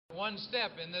one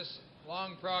step in this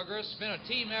long progress. It's been a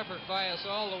team effort by us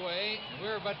all the way.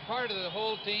 We're but part of the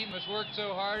whole team that's worked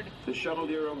so hard. The shuttle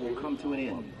era will come to an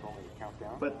end,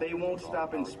 but they won't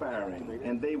stop inspiring,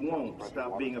 and they won't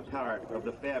stop being a part of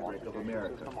the fabric of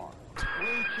America.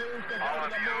 We choose to go to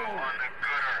the moon.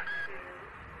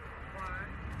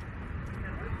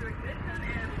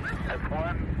 That's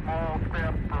one small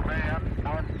step for man,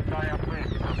 one giant leap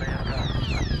for mankind.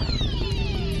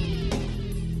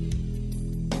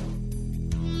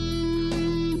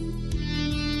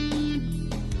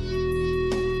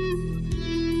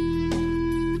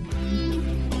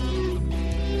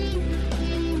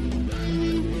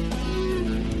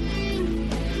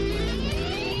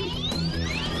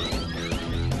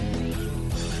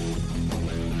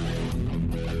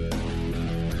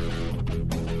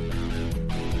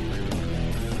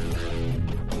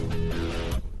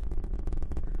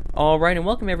 Alright, and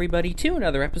welcome everybody to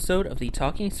another episode of the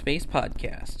Talking Space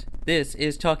Podcast. This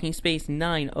is Talking Space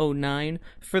 909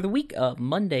 for the week of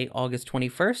Monday, August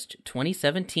 21st,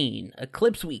 2017,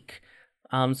 Eclipse Week.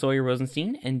 I'm Sawyer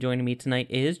Rosenstein, and joining me tonight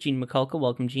is Gene McCulka.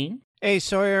 Welcome, Gene. Hey,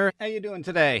 Sawyer. How you doing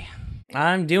today?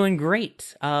 I'm doing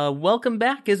great. Welcome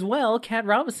back as well, Kat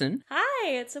Robinson. Hi,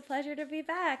 it's a pleasure to be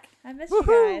back. I missed you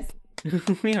guys.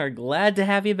 We are glad to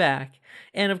have you back.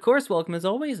 And of course, welcome as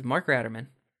always, Mark Ratterman.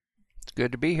 It's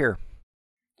good to be here.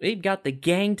 We've got the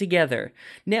gang together.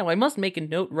 Now, I must make a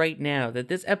note right now that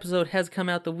this episode has come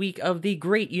out the week of the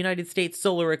Great United States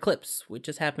Solar Eclipse, which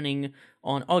is happening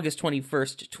on August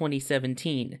 21st,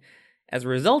 2017. As a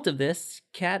result of this,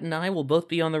 Kat and I will both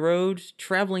be on the road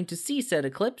traveling to see said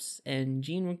eclipse, and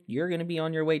Gene, you're going to be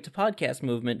on your way to podcast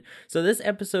movement. So this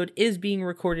episode is being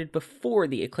recorded before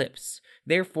the eclipse.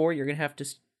 Therefore, you're going to have to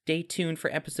stay tuned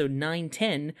for episode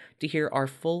 910 to hear our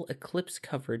full eclipse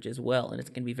coverage as well, and it's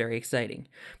going to be very exciting.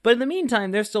 But in the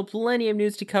meantime, there's still plenty of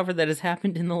news to cover that has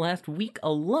happened in the last week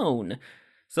alone.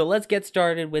 So let's get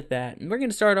started with that. And we're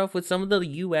going to start off with some of the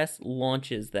U.S.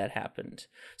 launches that happened.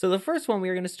 So the first one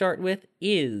we're going to start with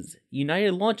is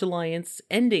United Launch Alliance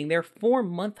ending their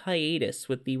 4-month hiatus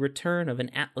with the return of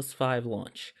an Atlas V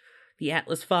launch. The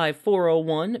Atlas V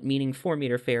 401, meaning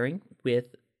 4-meter fairing,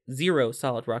 with 0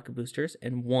 solid rocket boosters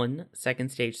and 1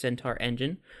 second-stage Centaur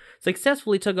engine,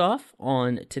 successfully took off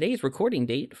on today's recording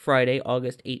date, Friday,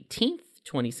 August 18th,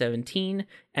 2017,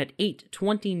 at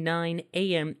 8:29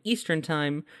 a.m. Eastern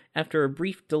Time, after a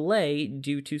brief delay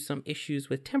due to some issues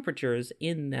with temperatures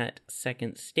in that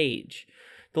second stage.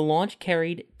 The launch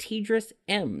carried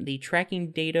TDRS-M, the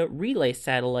Tracking Data Relay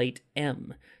Satellite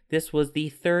M. This was the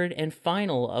third and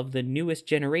final of the newest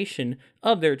generation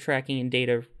of their tracking and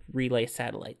data relay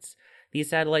satellites. These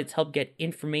satellites help get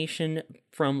information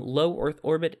from low Earth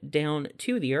orbit down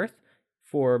to the Earth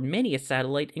for many a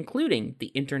satellite, including the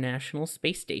International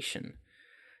Space Station.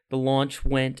 The launch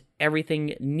went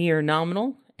everything near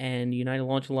nominal, and United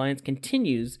Launch Alliance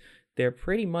continues their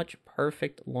pretty much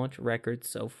perfect launch record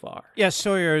so far. Yes,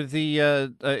 Sawyer,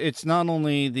 it's not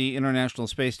only the International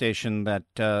Space Station that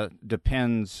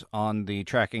depends on the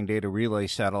Tracking Data Relay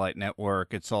Satellite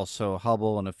Network. It's also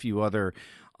Hubble and a few other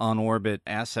on-orbit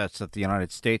assets that the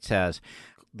United States has.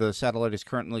 The satellite is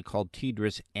currently called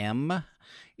TDRS-M.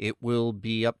 It will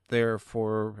be up there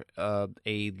for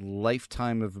a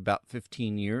lifetime of about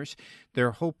 15 years.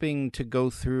 They're hoping to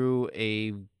go through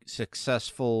a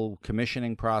successful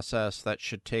commissioning process that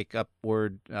should take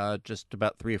upward just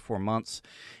about 3 or 4 months.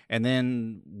 And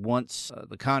then once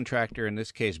the contractor, in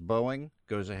this case Boeing,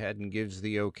 goes ahead and gives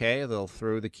the okay, they'll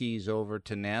throw the keys over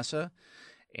to NASA,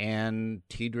 and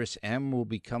TDRS-M will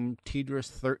become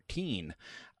TDRS-13.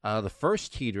 The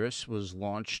first TDRS was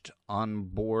launched on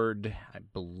board, I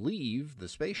believe, the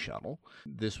Space Shuttle.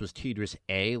 This was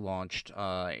TDRS-A, launched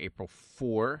April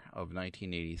 4 of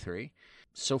 1983.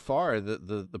 So far,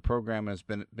 the program has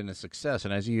been a success,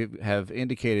 and as you have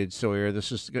indicated, Sawyer, this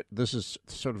is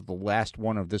sort of the last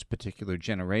one of this particular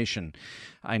generation.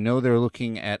 I know they're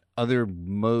looking at other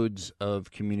modes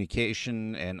of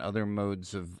communication and other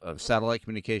modes of satellite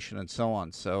communication and so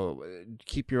on. So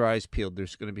keep your eyes peeled.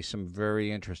 There's going to be some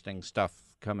very interesting stuff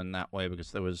coming that way,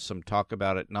 because there was some talk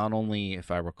about it, not only, if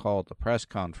I recall, at the press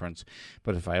conference,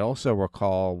 but if I also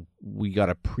recall, we got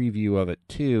a preview of it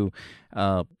too.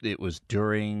 It was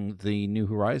during the New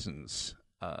Horizons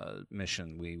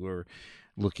mission. We were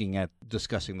looking at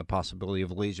discussing the possibility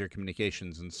of laser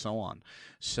communications and so on.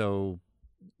 So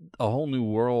a whole new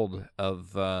world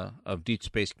of deep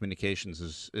space communications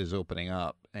is opening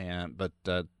up, but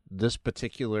this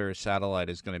particular satellite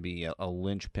is going to be a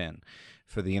linchpin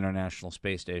for the International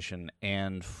Space Station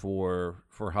and for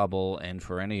Hubble and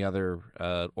for any other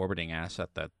orbiting asset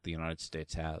that the United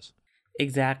States has.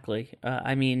 Exactly.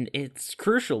 I mean, it's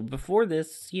crucial. Before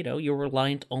this, you're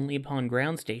reliant only upon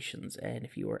ground stations, and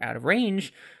if you were out of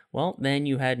range, well, then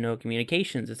you had no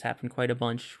communications. It's happened quite a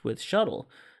bunch with shuttle.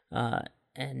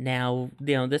 And now,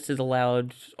 this has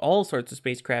allowed all sorts of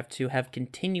spacecraft to have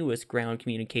continuous ground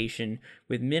communication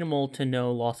with minimal to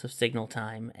no loss of signal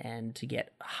time, and to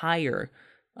get higher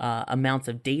amounts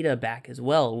of data back as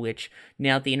well, which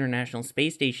now the International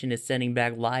Space Station is sending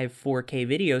back live 4K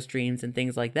video streams and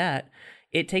things like that.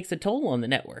 It takes a toll on the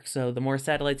network. So the more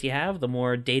satellites you have, the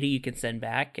more data you can send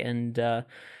back. And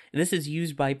this is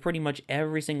used by pretty much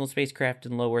every single spacecraft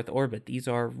in low Earth orbit. These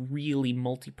are really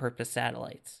multi-purpose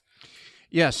satellites.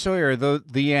 Yeah, Sawyer,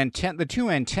 the two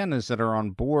antennas that are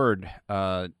on board,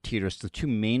 Titus, the two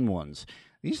main ones,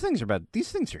 these things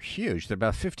are huge. They're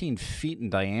about 15 feet in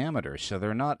diameter, so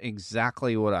they're not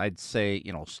exactly what I'd say,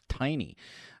 tiny.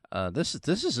 This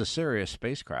is a serious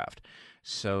spacecraft.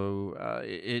 So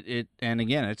and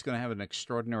again, it's going to have an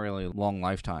extraordinarily long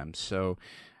lifetime. So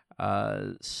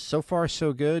so far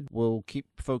so good. We'll keep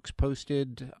folks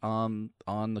posted on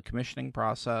the commissioning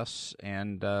process,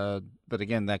 and but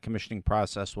again, that commissioning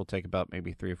process will take about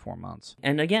maybe 3 or 4 months.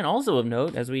 And again, also of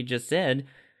note, as we just said,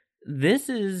 this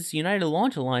is United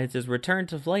Launch Alliance's return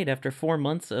to flight after 4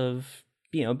 months of,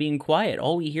 being quiet.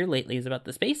 All we hear lately is about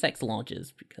the SpaceX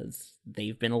launches because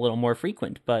they've been a little more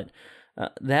frequent. But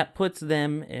that puts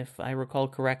them, if I recall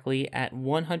correctly, at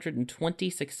 120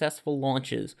 successful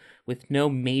launches with no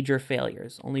major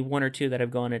failures. Only 1 or 2 that have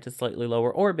gone into slightly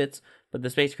lower orbits, but the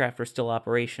spacecraft are still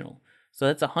operational. So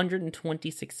that's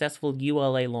 120 successful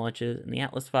ULA launches, and the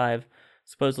Atlas V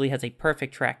supposedly has a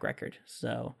perfect track record.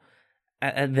 So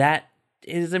that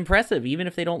is impressive. Even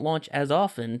if they don't launch as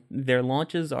often, their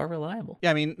launches are reliable.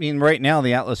 Yeah, I mean, right now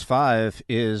the Atlas V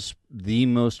is the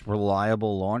most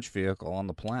reliable launch vehicle on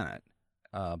the planet,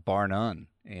 bar none.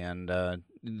 And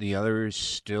the others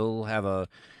still have a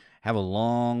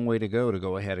long way to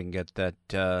go ahead and get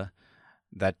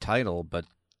that title. But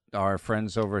our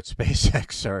friends over at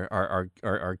SpaceX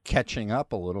are catching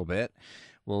up a little bit.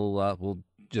 We'll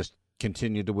just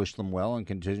continue to wish them well and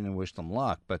continue to wish them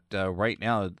luck. But right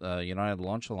now, United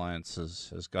Launch Alliance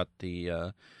has got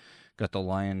the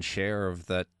lion's share of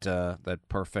that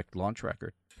perfect launch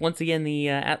record. Once again, the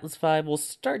Atlas V will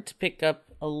start to pick up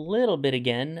a little bit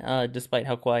again, despite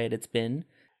how quiet it's been.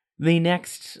 The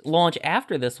next launch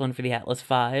after this one for the Atlas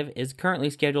V is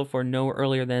currently scheduled for no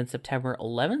earlier than September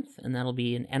 11th, and that'll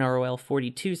be an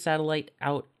NROL-42 satellite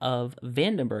out of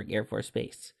Vandenberg Air Force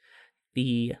Base.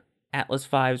 The Atlas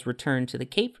V's return to the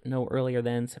Cape no earlier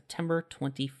than September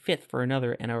 25th for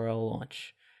another NRO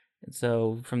launch. And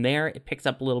so from there, it picks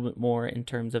up a little bit more in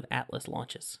terms of Atlas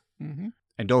launches. Mm-hmm.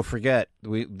 And don't forget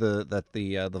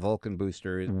the Vulcan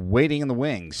booster is waiting in the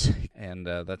wings, and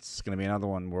that's going to be another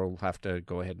one we'll have to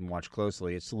go ahead and watch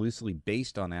closely. It's loosely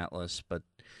based on Atlas, but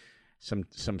some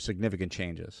significant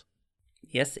changes.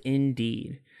 Yes,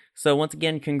 indeed. So once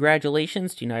again,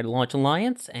 congratulations to United Launch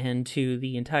Alliance and to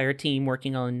the entire team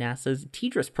working on NASA's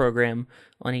TDRS program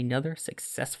on another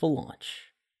successful launch.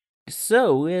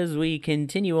 So, as we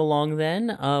continue along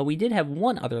then, we did have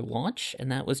one other launch,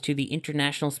 and that was to the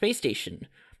International Space Station.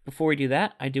 Before we do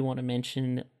that, I do want to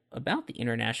mention about the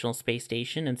International Space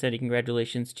Station and send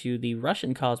congratulations to the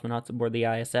Russian cosmonauts aboard the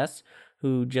ISS,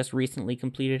 who just recently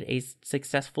completed a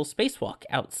successful spacewalk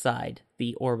outside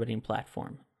the orbiting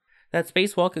platform. That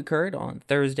spacewalk occurred on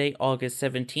Thursday, August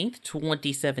 17th,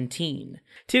 2017.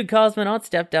 2 cosmonauts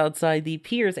stepped outside the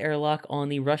Pirs airlock on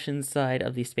the Russian side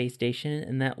of the space station,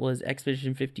 and that was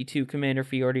Expedition 52 Commander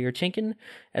Fyodor Yurchenkin,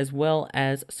 as well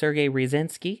as Sergei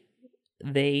Ryazensky.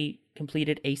 They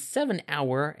completed a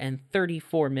 7-hour and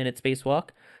 34-minute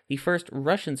spacewalk, the first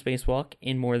Russian spacewalk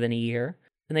in more than a year.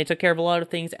 And they took care of a lot of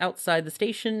things outside the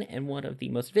station, and one of the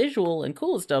most visual and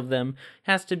coolest of them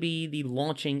has to be the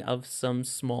launching of some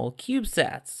small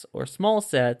CubeSats, or small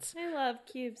sets. I love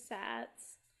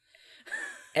CubeSats.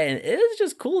 And it is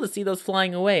just cool to see those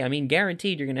flying away. I mean,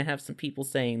 guaranteed you're going to have some people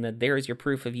saying that there's your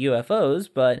proof of UFOs,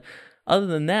 but other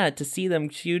than that, to see them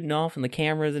shooting off and the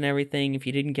cameras and everything, if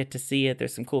you didn't get to see it,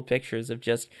 there's some cool pictures of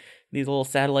just these little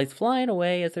satellites flying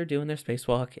away as they're doing their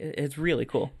spacewalk. It's really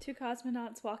cool. 2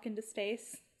 cosmonauts walk into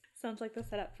space. Sounds like the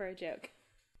setup for a joke.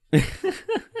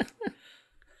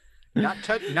 Not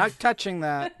touching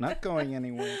that. Not going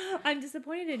anywhere. I'm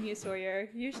disappointed in you, Sawyer.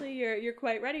 Usually you're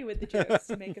quite ready with the jokes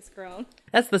to make us groan.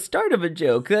 That's the start of a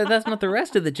joke. That's not the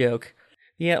rest of the joke.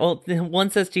 Yeah, well, one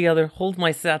says to the other, "Hold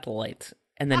my satellite,"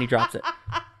 and then he drops it.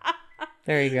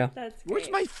 There you go. That's great.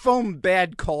 Where's my foam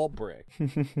bad call brick?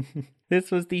 This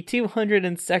was the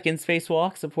 202nd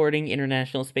spacewalk supporting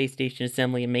International Space Station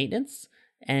assembly and maintenance.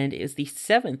 and is the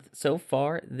 7th so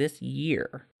far this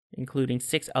year, including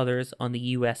 6 others on the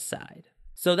U.S. side.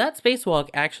 So that spacewalk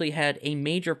actually had a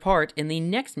major part in the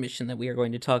next mission that we are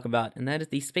going to talk about, and that is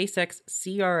the SpaceX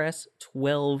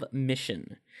CRS-12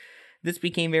 mission. This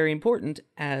became very important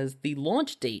as the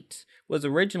launch date was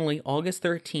originally August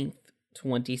 13th,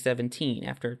 2017,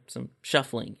 after some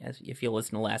shuffling. As if you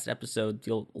listen to last episode,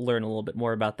 you'll learn a little bit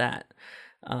more about that.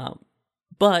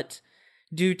 But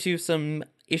due to some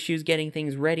issues getting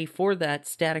things ready for that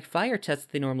static fire test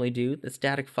that they normally do, the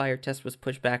static fire test was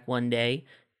pushed back one day,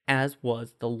 as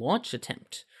was the launch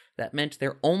attempt. That meant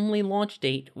their only launch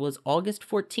date was August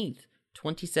 14th,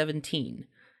 2017.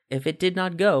 If it did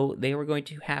not go, they were going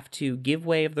to have to give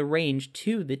way of the range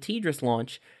to the TDRS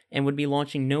launch and would be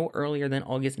launching no earlier than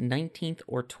August 19th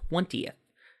or 20th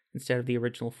instead of the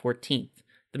original 14th.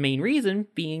 The main reason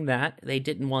being that they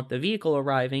didn't want the vehicle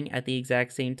arriving at the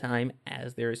exact same time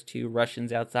as there's 2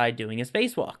 Russians outside doing a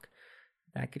spacewalk.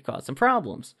 That could cause some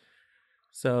problems.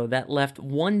 So that left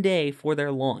 1 day for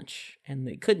their launch, and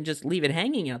they couldn't just leave it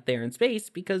hanging out there in space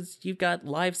because you've got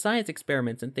live science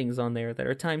experiments and things on there that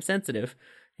are time sensitive.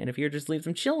 And if you just leave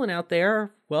them chilling out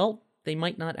there, well, they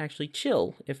might not actually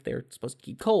chill if they're supposed to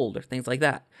keep cold or things like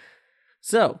that.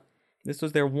 So, this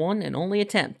was their one and only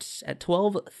attempt at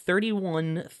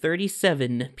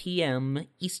 12:31:37 p.m.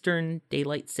 Eastern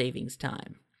Daylight Savings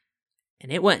Time.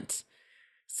 And it went,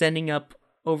 sending up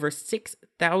over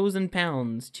 6,000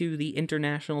 pounds to the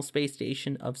International Space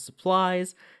Station of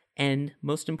supplies and,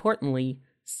 most importantly,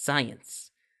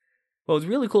 science. What was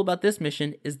really cool about this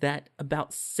mission is that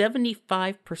about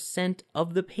 75%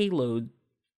 of the payload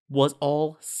was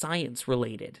all science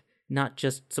related, not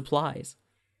just supplies.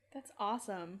 That's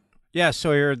awesome. Yeah,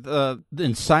 Sawyer,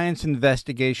 in science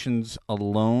investigations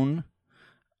alone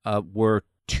were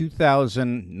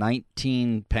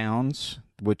 2,019 pounds,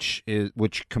 which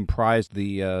comprised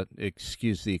the,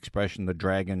 excuse the expression, the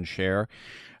dragon share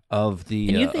of the.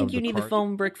 And you think you need the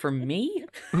foam brick for me?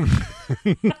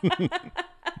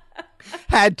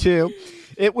 Had to.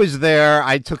 It was there.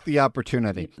 I took the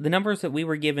opportunity. The numbers that we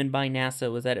were given by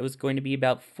NASA was that it was going to be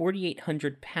about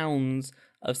 4,800 pounds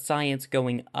of science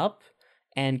going up,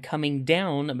 and coming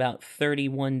down about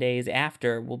 31 days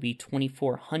after will be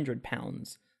 2,400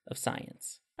 pounds of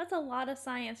science. That's a lot of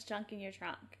science junk in your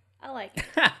trunk. I like it.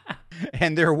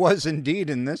 And there was indeed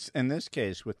in this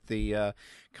case with the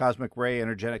cosmic ray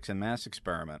energetics and mass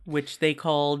experiment, which they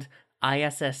called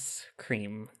ISS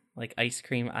cream. Like ice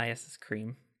cream, ISS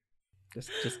cream. Just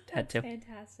had to.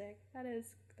 Fantastic.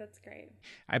 That's great.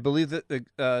 I believe that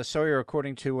Sawyer,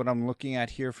 according to what I'm looking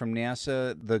at here from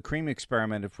NASA, the cream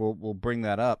experiment, if we'll bring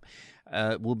that up,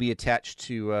 will be attached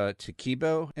to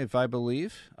Kibo, if I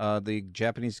believe, the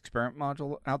Japanese experiment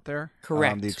module out there.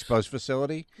 Correct. The exposed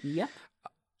facility. Yep.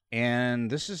 And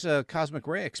this is a cosmic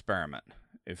ray experiment,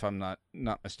 if I'm not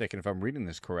mistaken, if I'm reading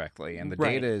this correctly. And the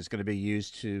data is going to be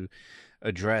used to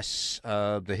address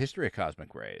the history of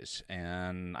cosmic rays.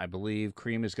 And I believe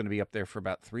CREAM is going to be up there for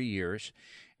about 3 years.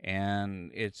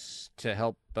 And it's to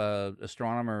help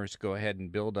astronomers go ahead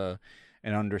and build an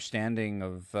understanding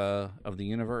of the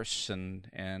universe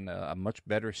and a much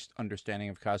better understanding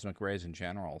of cosmic rays in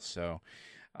general. So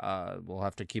we'll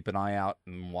have to keep an eye out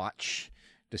and watch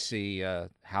to see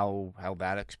how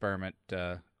that experiment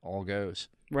all goes.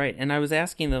 Right, and I was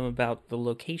asking them about the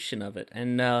location of it,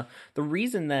 and the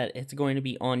reason that it's going to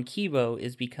be on Kibo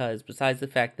is because, besides the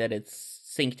fact that it's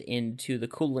synced into the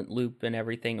coolant loop and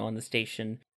everything on the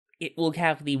station, it will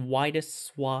have the widest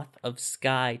swath of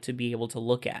sky to be able to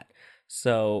look at.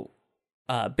 So,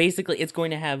 basically, it's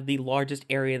going to have the largest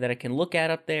area that it can look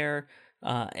at up there.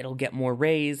 It'll get more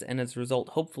rays, and as a result,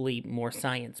 hopefully, more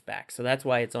science back. So that's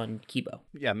why it's on Kibo.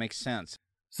 Yeah, makes sense.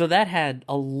 So that had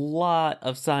a lot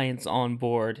of science on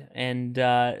board, and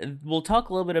we'll talk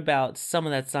a little bit about some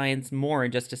of that science more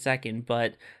in just a second,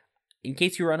 but in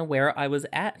case you were unaware, I was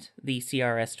at the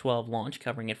CRS-12 launch,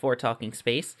 covering it for Talking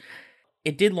Space.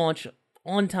 It did launch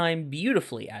on time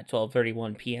beautifully at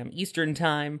 12:31 p.m. Eastern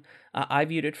Time. I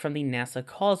viewed it from the NASA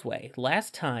Causeway.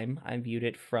 Last time, I viewed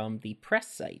it from the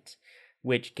press site,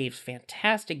 which gave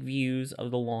fantastic views of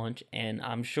the launch, and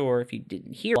I'm sure if you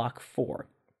didn't hear Block 4.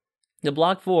 The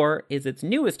Block 4 is its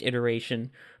newest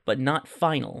iteration, but not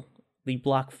final. The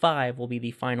Block 5 will be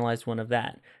the finalized one of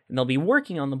that, and they'll be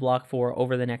working on the Block 4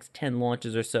 over the next 10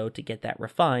 launches or so to get that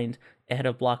refined, ahead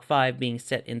of Block 5 being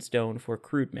set in stone for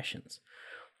crewed missions.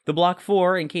 The Block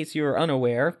 4, in case you're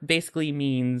unaware, basically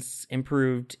means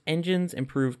improved engines,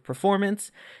 improved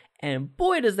performance, and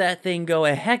boy does that thing go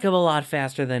a heck of a lot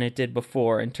faster than it did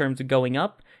before in terms of going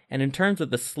up, and in terms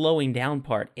of the slowing down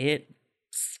part, it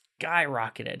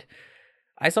skyrocketed.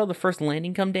 I saw the first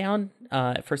landing come down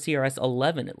for CRS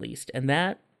 11 at least, and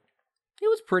it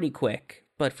was pretty quick.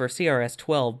 But for CRS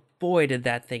 12, boy, did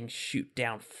that thing shoot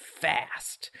down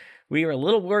fast. We were a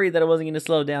little worried that it wasn't going to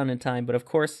slow down in time, but of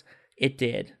course it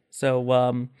did. So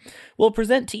we'll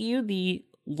present to you the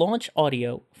launch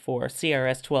audio for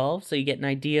CRS 12 so you get an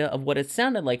idea of what it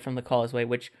sounded like from the causeway,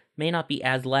 which may not be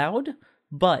as loud,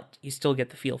 but you still get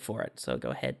the feel for it. So go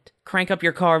ahead, crank up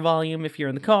your car volume if you're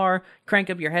in the car, crank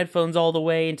up your headphones all the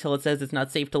way until it says it's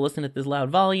not safe to listen at this loud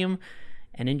volume,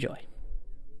 and enjoy.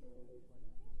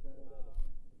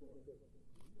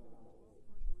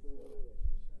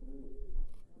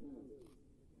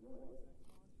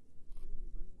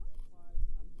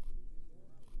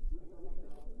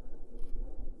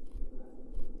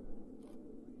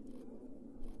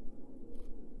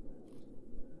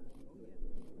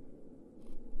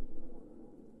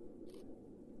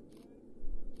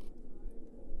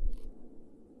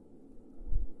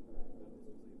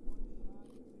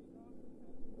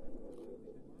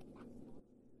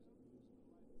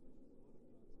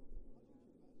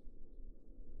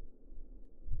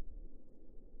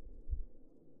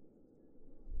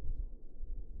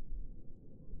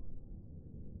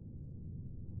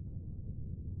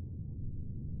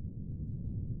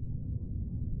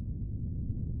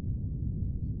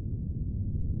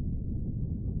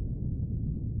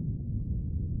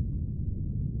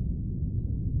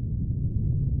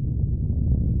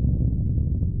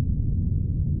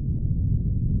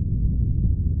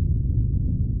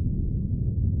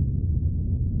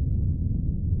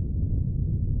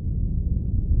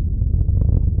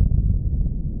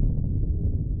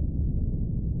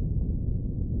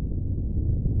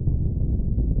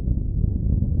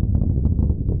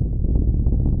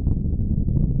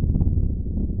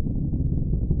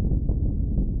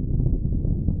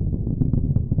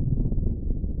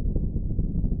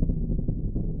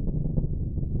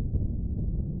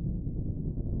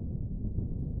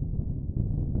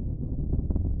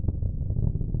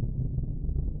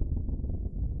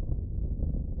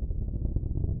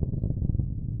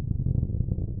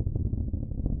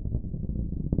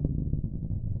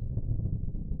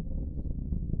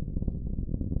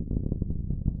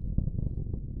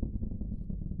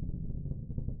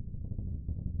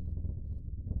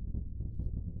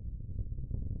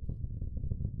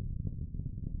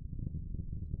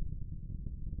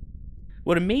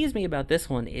 What amazed me about this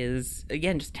one is,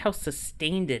 again, just how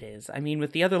sustained it is. I mean,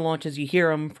 with the other launches, you hear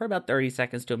them for about 30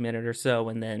 seconds to a minute or so,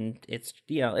 and then it's,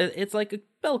 it's like a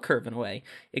bell curve in a way.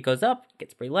 It goes up,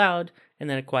 gets pretty loud, and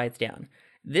then it quiets down.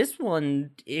 This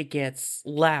one, it gets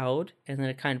loud, and then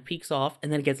it kind of peaks off, and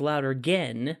then it gets louder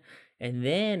again, and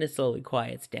then it slowly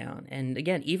quiets down. And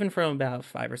again, even from about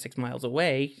 5 or 6 miles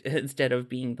away, instead of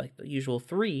being like the usual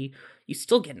 3, you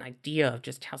still get an idea of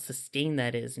just how sustained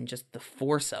that is and just the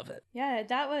force of it. Yeah,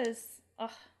 that was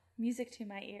music to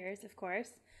my ears, of course.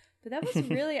 But that was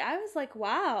really, I was like,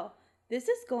 wow, this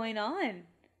is going on,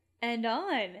 and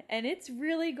it's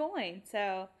really going.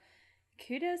 So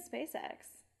kudos, SpaceX.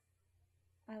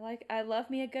 I love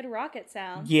me a good rocket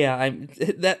sound. Yeah,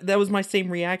 that was my same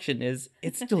reaction. Is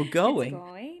it's still going? It's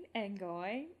going and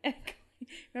going and going.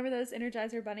 Remember those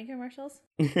Energizer Bunny commercials?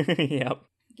 Yep.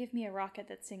 Give me a rocket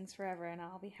that sings forever, and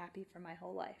I'll be happy for my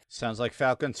whole life. Sounds like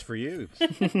Falcon's for you.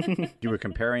 You were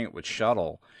comparing it with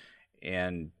Shuttle,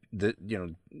 and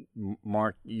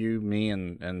Mark, you, me,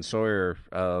 and Sawyer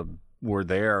were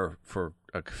there for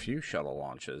a few Shuttle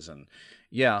launches, and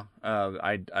yeah,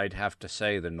 I'd have to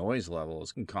say the noise level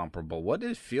is incomparable. What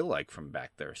did it feel like from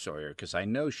back there, Sawyer? Because I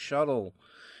know Shuttle,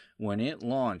 when it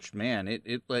launched, man,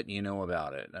 it let you know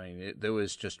about it. I mean, there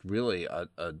was just really a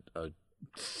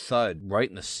thud right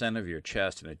in the center of your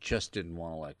chest, and it just didn't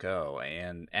want to let go.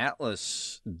 And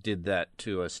Atlas did that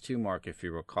to us too, Mark, if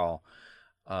you recall,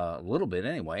 a little bit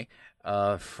anyway.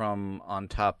 From on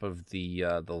top of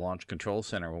the Launch Control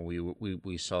Center when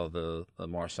we saw the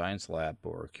Mars Science Lab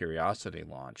or Curiosity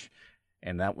launch,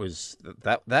 and that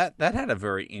had a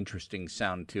very interesting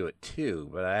sound to it too.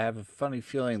 But I have a funny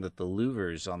feeling that the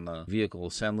louvers on the vehicle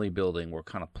assembly building were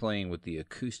kind of playing with the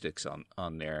acoustics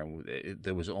on there.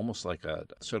 There was almost like a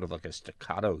sort of like a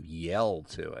staccato yell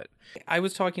to it. I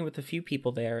was talking with a few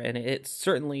people there, and it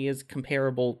certainly is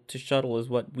comparable to Shuttle, is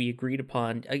what we agreed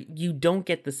upon. You don't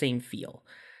get the same feel.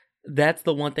 That's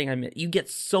the one thing you get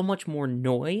so much more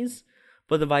noise,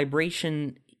 but the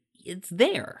vibration, it's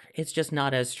there. It's just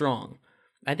not as strong.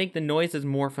 I think the noise is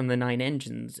more from the 9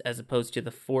 engines as opposed to the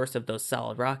force of those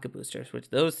solid rocket boosters, which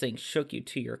those things shook you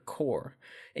to your core.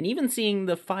 And even seeing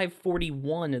the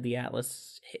 541 of the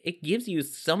Atlas, it gives you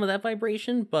some of that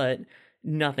vibration, but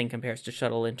nothing compares to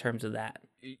Shuttle in terms of that.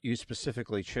 you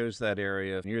specifically chose that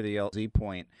area near the LZ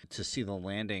point to see the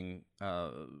landing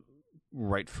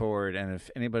right forward. And if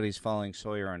anybody's following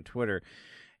Sawyer on Twitter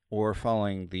or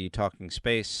following the Talking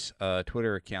Space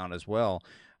Twitter account as well,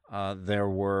 there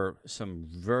were some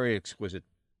very exquisite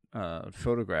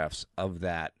photographs of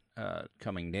that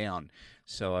coming down.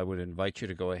 So I would invite you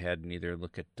to go ahead and either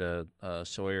look at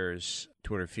Sawyer's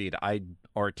Twitter feed. I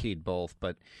RT'd both,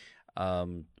 but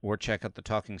or check out the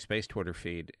Talking Space Twitter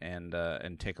feed and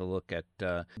take a look at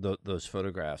those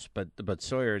photographs. But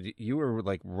Sawyer, you were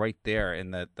like right there,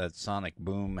 and that sonic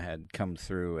boom had come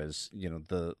through as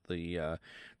the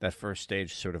that first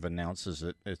stage sort of announces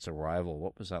its arrival.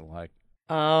 What was that like?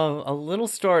 A little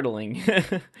startling,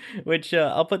 which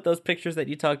I'll put those pictures that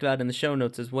you talked about in the show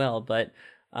notes as well. But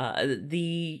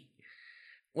when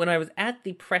I was at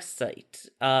the press site,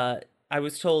 I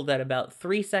was told that about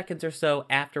 3 seconds or so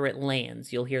after it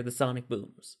lands, you'll hear the sonic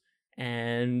booms.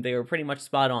 And they were pretty much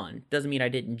spot on. Doesn't mean I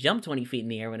didn't jump 20 feet in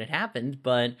the air when it happened,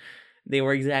 but they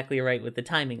were exactly right with the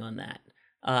timing on that.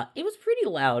 It was pretty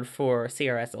loud for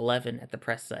CRS-11 at the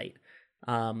press site.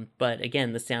 But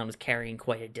again, the sound was carrying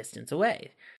quite a distance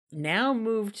away. Now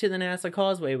move to the NASA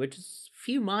Causeway, which is a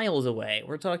few miles away.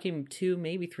 We're talking 2,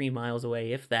 maybe 3 miles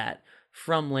away, if that,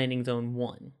 from Landing Zone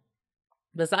 1.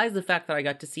 Besides the fact that I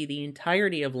got to see the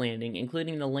entirety of landing,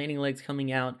 including the landing legs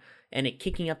coming out and it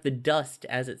kicking up the dust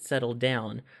as it settled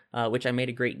down, which I made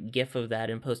a great gif of that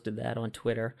and posted that on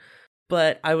Twitter.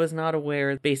 But I was not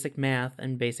aware of basic math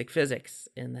and basic physics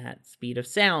in that speed of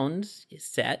sound is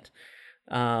set.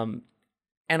 And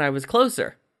I was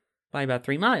closer by about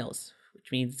 3 miles,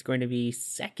 which means it's going to be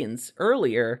seconds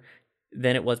earlier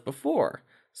than it was before.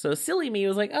 So silly me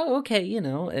was like, oh, okay,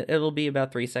 it'll be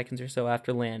about 3 seconds or so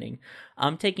after landing.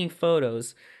 I'm taking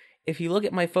photos. If you look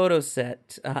at my photo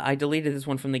set, I deleted this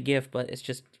one from the GIF, but it's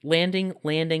just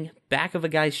landing, back of a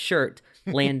guy's shirt,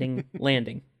 landing,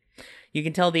 landing. You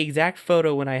can tell the exact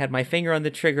photo when I had my finger on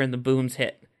the trigger and the booms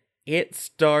hit. It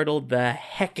startled the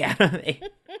heck out of me.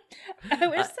 I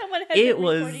wish someone had been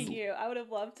recording you. I would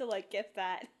have loved to GIF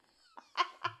that.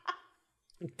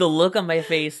 The look on my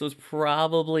face was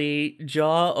probably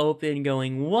jaw open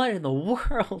going, what in the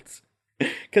world?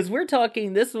 Because we're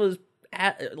talking, this was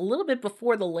a little bit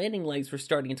before the landing legs were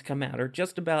starting to come out, or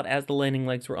just about as the landing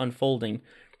legs were unfolding.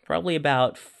 Probably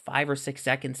about 5 or 6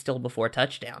 seconds still before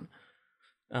touchdown.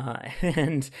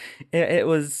 And it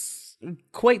was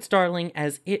quite startling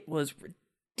as it was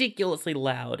ridiculously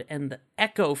loud, and the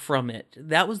echo from it,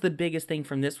 that was the biggest thing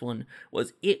from this one,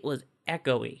 was it was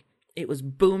echoey. It was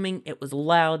booming, it was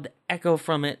loud, the echo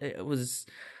from it was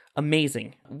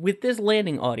amazing. With this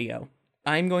landing audio,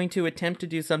 I'm going to attempt to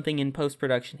do something in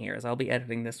post-production here, as I'll be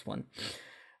editing this one.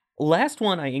 Last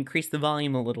one, I increased the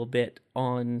volume a little bit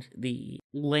on the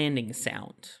landing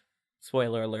sound,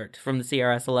 spoiler alert, from the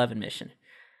CRS-11 mission.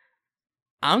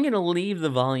 I'm going to leave the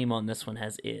volume on this one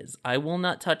as is. I will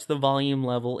not touch the volume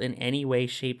level in any way,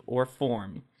 shape, or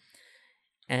form.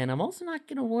 And I'm also not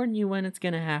going to warn you when it's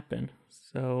going to happen.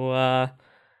 So,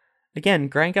 again,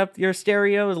 crank up your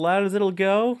stereo as loud as it'll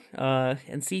go,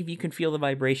 and see if you can feel the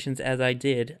vibrations as I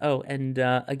did. Oh, and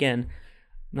again,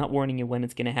 not warning you when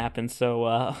it's going to happen,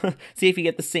 so see if you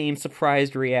get the same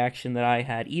surprised reaction that I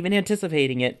had. Even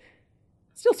anticipating it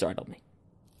still startled me.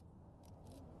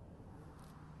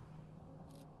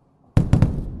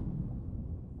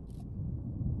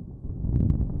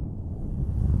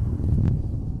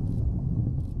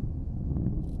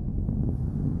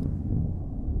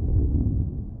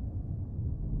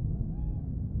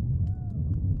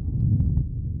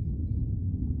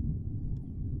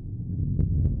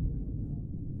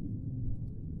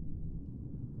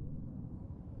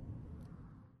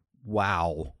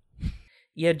 Wow.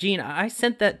 Yeah, Gene, I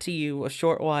sent that to you a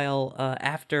short while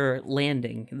after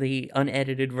landing, the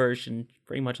unedited version,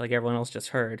 pretty much like everyone else just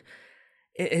heard.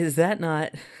 Is that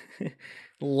not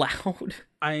loud?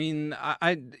 I mean,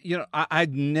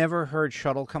 I'd never heard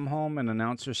Shuttle come home and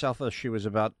announce herself as she was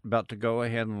about to go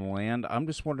ahead and land. I'm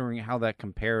just wondering how that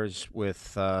compares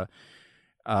with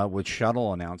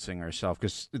Shuttle announcing herself,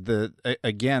 because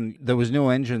again, there was no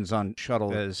engines on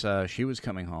Shuttle as she was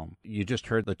coming home. You just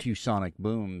heard the 2 sonic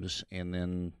booms, and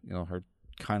then her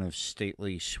kind of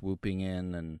stately swooping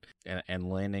in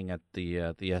and landing at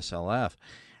the SLF.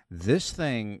 This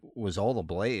thing was all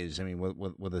ablaze. I mean,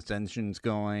 with its engines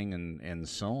going and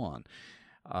so on.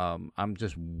 I'm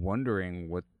just wondering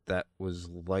what that was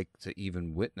like to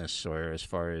even witness, Sawyer, as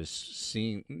far as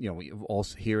seeing,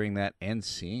 also hearing that and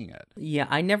seeing it. Yeah,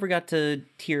 I never got to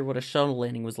hear what a shuttle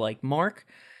landing was like. Mark,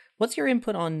 what's your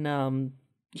input on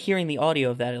hearing the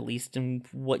audio of that, at least, and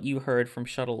what you heard from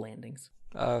shuttle landings?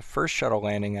 First shuttle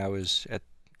landing, I was at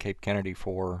Cape Kennedy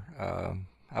for.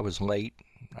 I was late.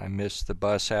 I missed the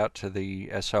bus out to the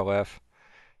SLF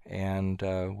and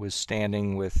was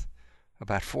standing with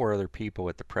about 4 other people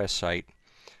at the press site.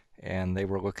 And they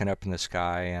were looking up in the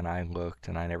sky, and I looked,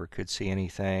 and I never could see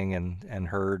anything, and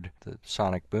heard the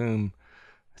sonic boom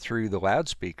through the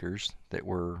loudspeakers that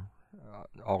were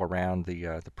all around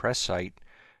the press site,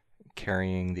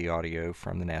 carrying the audio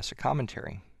from the NASA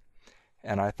commentary.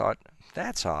 And I thought,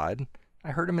 that's odd. I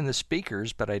heard him in the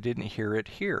speakers, but I didn't hear it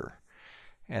here.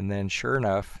 And then, sure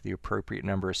enough, the appropriate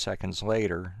number of seconds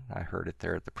later, I heard it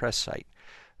there at the press site.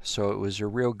 So it was a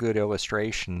real good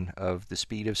illustration of the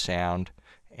speed of sound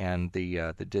and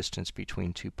the distance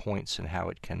between 2 points and how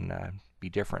it can be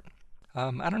different.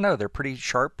 I don't know, they're pretty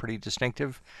sharp, pretty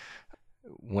distinctive.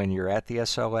 When you're at the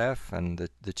SLF, and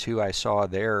the 2 I saw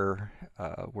there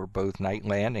were both night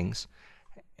landings,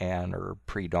 or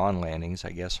pre-dawn landings, I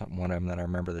guess, one of them that I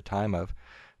remember the time of.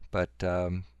 But,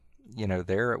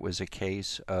 there it was a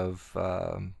case of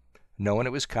knowing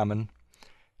it was coming,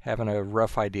 having a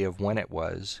rough idea of when it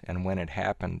was and when it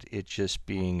happened, it just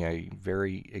being a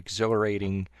very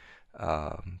exhilarating,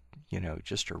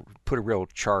 just to put a real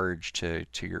charge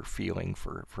to your feeling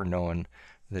for knowing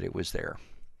that it was there.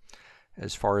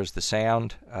 As far as the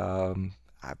sound,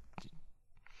 I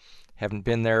haven't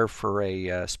been there for a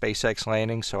SpaceX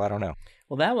landing, so I don't know.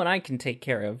 Well, that one I can take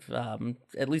care of.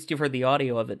 At least you've heard the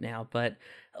audio of it now. But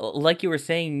like you were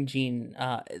saying, Gene,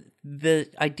 the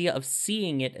idea of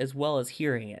seeing it as well as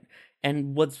hearing it.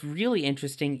 And what's really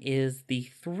interesting is the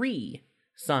 3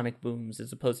 sonic booms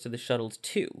as opposed to the shuttle's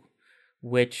 2,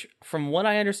 which, from what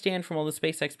I understand from all the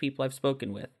SpaceX people I've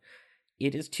spoken with,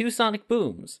 it is 2 sonic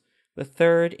booms. The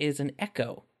third is an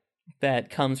echo that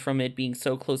comes from it being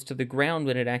so close to the ground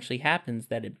when it actually happens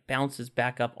that it bounces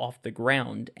back up off the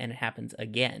ground and it happens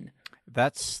again.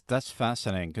 That's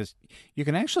fascinating, because you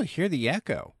can actually hear the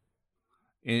echo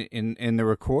in the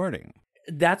recording.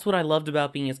 That's what I loved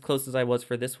about being as close as I was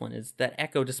for this one, is that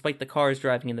echo, despite the cars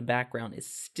driving in the background, is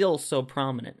still so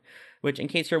prominent. Which, in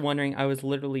case you're wondering, I was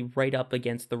literally right up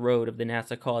against the road of the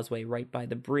NASA Causeway, right by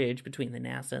the bridge between the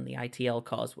NASA and the ITL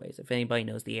causeways, if anybody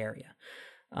knows the area.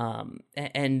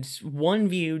 And one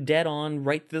view dead on,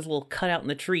 right to this little cutout in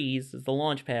the trees is the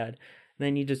launch pad.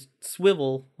 Then you just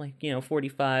swivel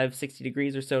 45, 60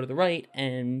 degrees or so to the right,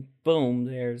 and boom,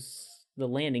 there's the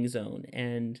landing zone.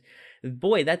 And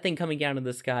boy, that thing coming down to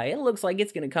the sky, it looks like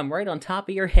it's going to come right on top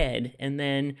of your head. And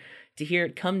then to hear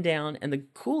it come down, and the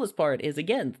coolest part is,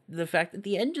 again, the fact that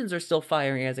the engines are still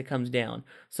firing as it comes down.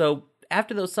 So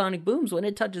after those sonic booms, when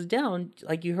it touches down,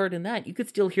 like you heard in that, you could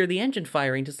still hear the engine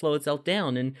firing to slow itself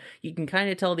down, and you can kind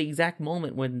of tell the exact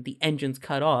moment when the engine's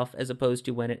cut off as opposed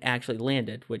to when it actually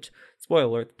landed, which, spoiler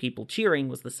alert, people cheering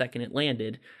was the second it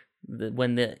landed.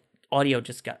 When the audio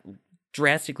just got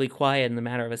drastically quiet in the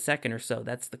matter of a second or so,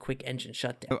 that's the quick engine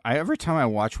shutdown. Every time I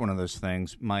watch one of those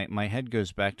things, my head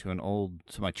goes back to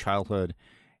my childhood,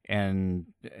 and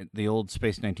the old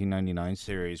Space 1999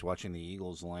 series, watching the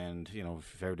Eagles land,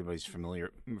 if everybody's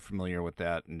familiar with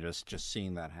that, and just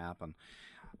seeing that happen.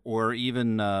 Or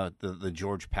even the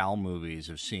George Powell movies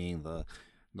of seeing the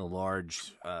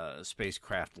large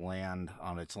spacecraft land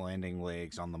on its landing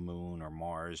legs on the moon or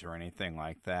Mars or anything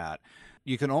like that.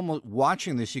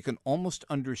 Watching this, you can almost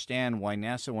understand why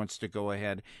NASA wants to go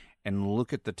ahead and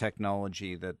look at the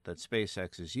technology that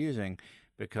SpaceX is using.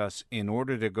 Because in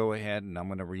order to go ahead, and I'm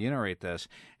going to reiterate this,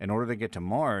 in order to get to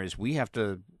Mars, we have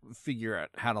to figure out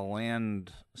how to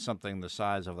land something the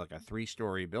size of like a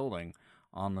 3-story building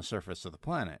on the surface of the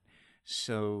planet.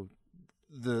 So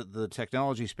the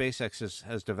technology SpaceX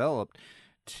has developed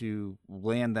to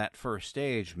land that first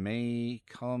stage may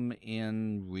come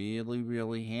in really,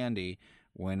 really handy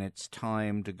when it's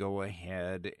time to go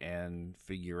ahead and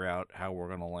figure out how we're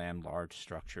going to land large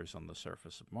structures on the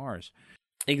surface of Mars.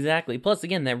 Exactly. Plus,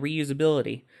 again, that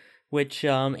reusability, which,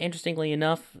 interestingly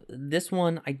enough, this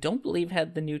one I don't believe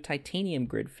had the new titanium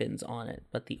grid fins on it,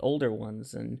 but the older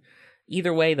ones. And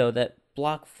either way, though, that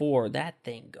Block 4, that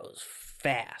thing goes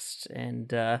fast.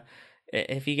 And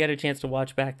if you get a chance to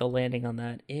watch back the landing on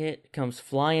that, it comes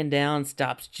flying down,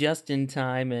 stops just in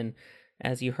time, and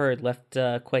as you heard, left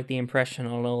quite the impression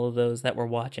on all of those that were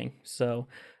watching. So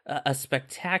a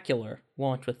spectacular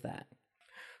launch with that.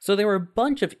 So there were a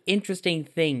bunch of interesting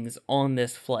things on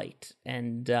this flight,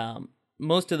 and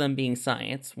most of them being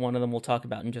science. One of them we'll talk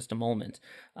about in just a moment.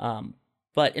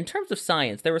 But in terms of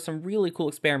science, there were some really cool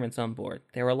experiments on board.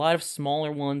 There were a lot of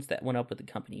smaller ones that went up with the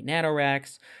company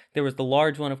Nanoracks. There was the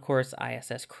large one, of course,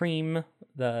 ISS Cream,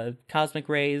 the cosmic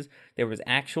rays. There was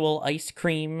actual ice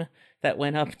cream that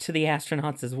went up to the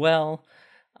astronauts as well.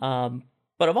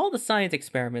 But of all the science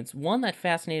experiments, one that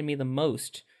fascinated me the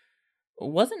most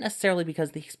wasn't necessarily because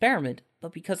of the experiment,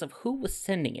 but because of who was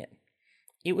sending it.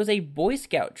 It was a Boy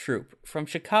Scout troop from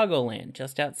Chicagoland,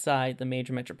 just outside the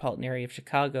major metropolitan area of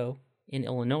Chicago in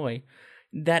Illinois,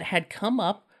 that had come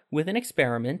up with an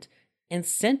experiment and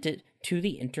sent it to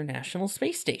the International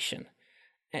Space Station.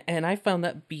 And I found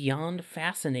that beyond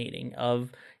fascinating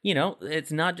of,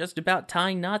 it's not just about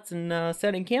tying knots and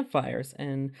setting campfires.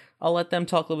 And I'll let them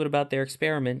talk a little bit about their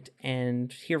experiment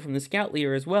and hear from the scout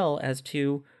leader as well as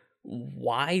to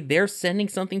why they're sending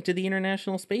something to the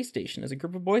International Space Station as a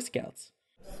group of Boy Scouts.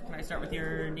 Can I start with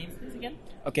your names, please, again?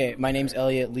 Okay, my name's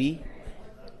Elliot Lee.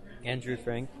 Andrew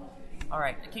Frank. All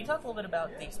right. Can you talk a little bit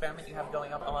about the experiment you have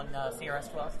going on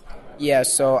CRS-12? Yeah,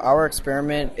 so our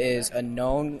experiment is a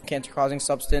known cancer-causing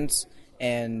substance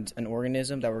and an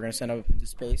organism that we're going to send up into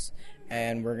space,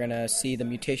 and we're going to see the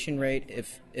mutation rate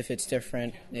if it's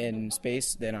different in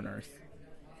space than on Earth.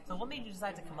 So what made you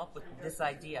decide to come up with this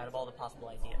idea out of all the possible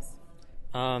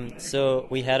ideas? So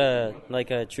we had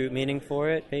a troop meeting for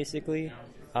it, basically.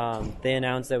 They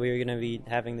announced that we were going to be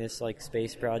having this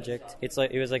space project. It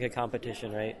was like a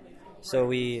competition, right? So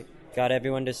we got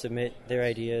everyone to submit their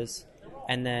ideas,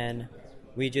 and then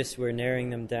we just were narrowing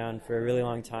them down for a really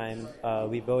long time.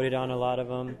 We voted on a lot of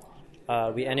them.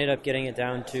 We ended up getting it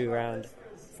down to around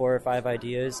 4 or 5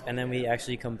 ideas, and then we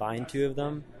actually combined 2 of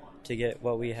them to get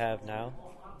what we have now.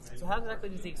 So how exactly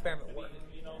does the experiment work?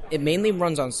 It mainly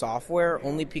runs on software,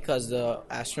 only because the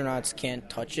astronauts can't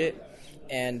touch it.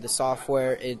 And the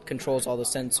software, it controls all the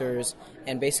sensors,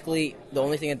 and basically the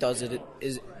only thing it does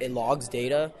is it logs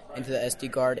data into the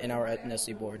SD card in our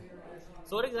NSC board.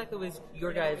 So what exactly was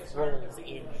your guys' roles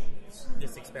in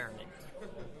this experiment?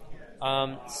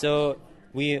 So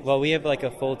we have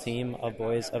a full team of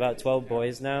boys, about 12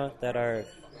 boys now that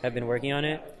have been working on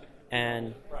it,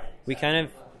 and we kind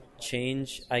of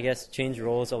change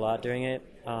roles a lot during it.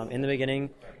 In the beginning,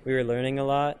 we were learning a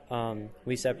lot.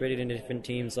 We separated into different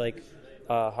teams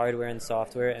hardware and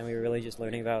software, and we were really just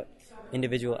learning about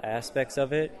individual aspects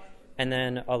of it. And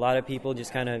then a lot of people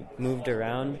just kind of moved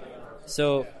around.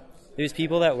 So there's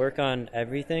people that work on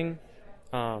everything.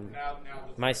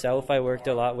 Myself, I worked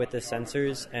a lot with the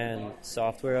sensors and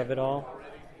software of it all.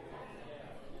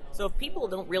 So if people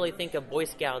don't really think of Boy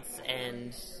Scouts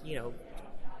and,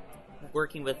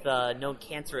 working with known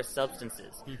cancerous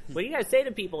substances, what do you guys say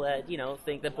to people that,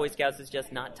 think that Boy Scouts is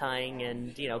just not tying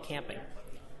and, camping?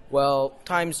 Well,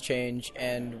 times change,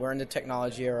 and we're in the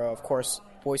technology era. Of course,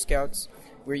 Boy Scouts,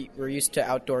 we're used to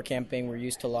outdoor camping. We're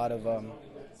used to a lot of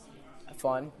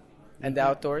fun in the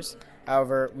outdoors.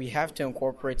 However, we have to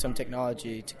incorporate some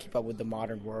technology to keep up with the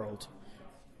modern world.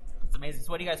 It's amazing.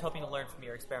 So what are you guys hoping to learn from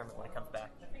your experiment when it comes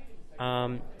back?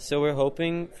 So we're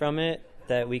hoping from it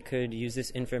that we could use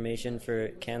this information for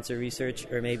cancer research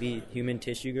or maybe human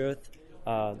tissue growth,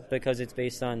 because it's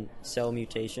based on cell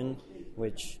mutation,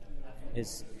 which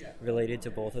is related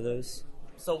to both of those.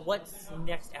 So what's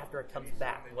next after it comes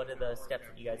back? What are the steps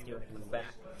that you guys do when it comes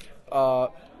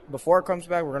back? Before it comes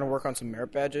back, we're going to work on some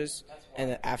merit badges.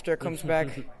 And then after it comes back,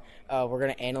 we're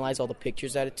going to analyze all the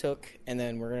pictures that it took. And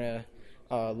then we're going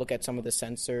to look at some of the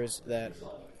sensors that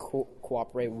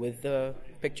cooperate with the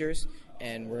pictures.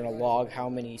 And we're going to log how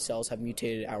many cells have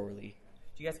mutated hourly.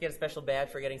 Do you guys get a special badge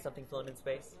for getting something flown in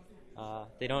space?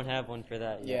 They don't have one for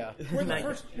that yet. Yeah.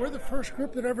 We're the first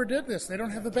group that ever did this. They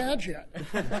don't have the badge yet.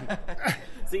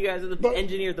 So you guys are the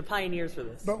engineers, the pioneers for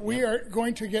this. But we are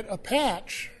going to get a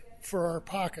patch for our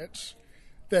pockets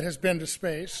that has been to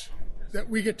space that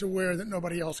we get to wear that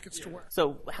nobody else gets to wear.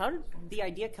 So how did the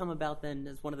idea come about then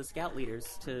as one of the scout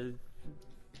leaders to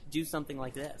do something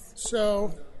like this?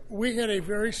 So we had a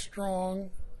very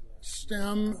strong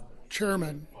STEM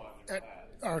chairman at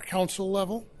our council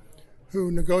level who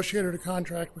negotiated a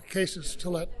contract with Cases to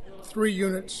let 3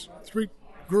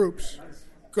 groups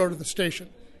go to the station.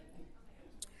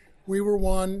 We were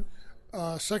one.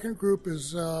 Second group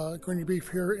is going to be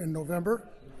here in November,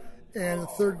 and the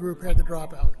third group had to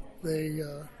drop out. They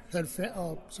had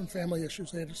some family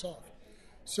issues they had to solve.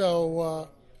 So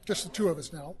just the 2 of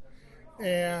us now.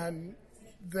 And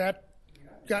that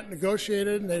got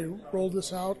negotiated, and they rolled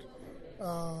this out.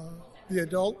 The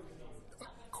adult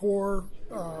core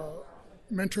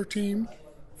mentor team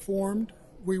formed.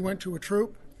 We went to a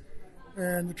troop,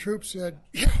 and the troop said,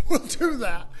 yeah, we'll do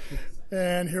that.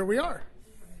 And here we are.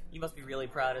 You must be really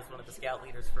proud as one of the scout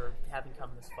leaders for having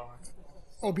come this far.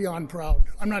 Oh, beyond proud.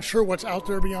 I'm not sure what's out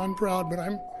there beyond proud, but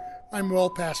I'm well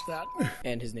past that.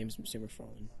 And his name's Mr.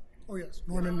 McFarland. Oh, yes,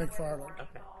 Norman McFarland.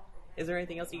 Okay. Is there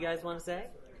anything else you guys want to say?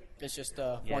 It's just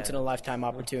a once-in-a-lifetime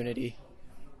opportunity.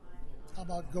 How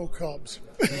about go Cubs?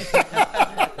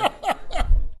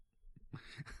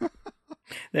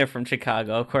 They're from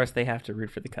Chicago. Of course, they have to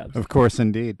root for the Cubs. Of course,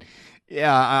 indeed.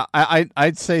 Yeah,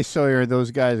 I'd say, Sawyer,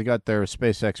 those guys got their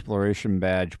space exploration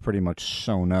badge pretty much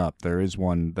sewn up. There is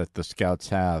one that the Scouts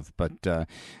have, but the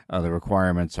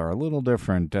requirements are a little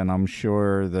different, and I'm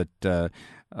sure that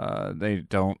they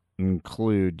don't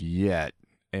include yet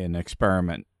an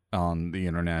experiment on the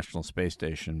International Space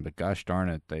Station. But gosh darn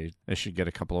it, they should get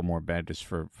a couple of more badges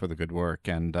for the good work.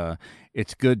 And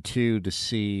it's good, too, to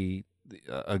see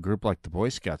a group like the Boy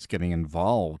Scouts getting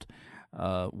involved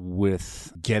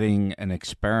with getting an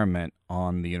experiment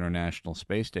on the International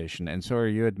Space Station. And so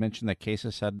you had mentioned that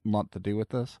CASIS had a lot to do with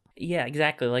this? Yeah,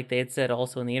 exactly. Like they had said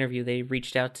also in the interview, they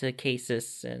reached out to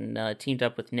CASIS and teamed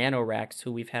up with NanoRacks,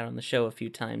 who we've had on the show a few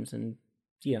times and,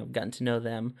 gotten to know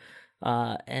them.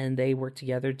 And they worked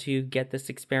together to get this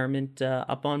experiment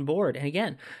up on board. And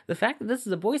again, the fact that this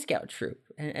is a Boy Scout troop,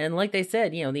 and like they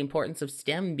said, the importance of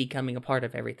STEM becoming a part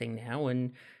of everything now,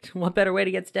 and what better way to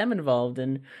get STEM involved?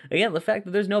 And again, the fact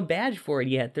that there's no badge for it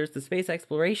yet. There's the space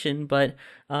exploration, but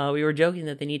we were joking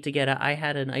that they need to get I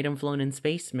had an item flown in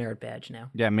space merit badge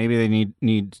now. Yeah, maybe they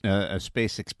need a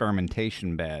space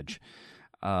experimentation badge.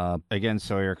 Again,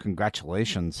 Sawyer,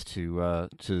 congratulations to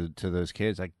those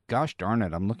kids. Like, gosh darn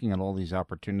it, I'm looking at all these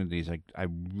opportunities. I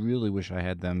really wish I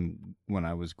had them when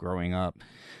I was growing up.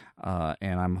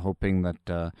 And I'm hoping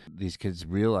that these kids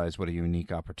realize what a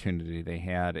unique opportunity they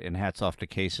had. And hats off to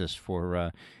CASIS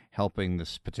for helping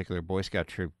this particular Boy Scout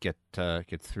troop get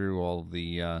through all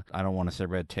the, I don't want to say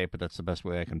red tape, but that's the best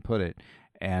way I can put it,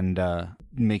 and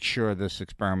make sure this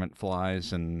experiment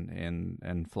flies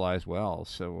and flies well.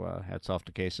 So hats off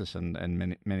to CASIS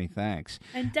and many thanks.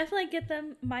 And definitely get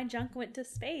them my junk went to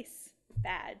space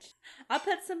badge. I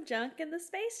put some junk in the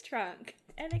space trunk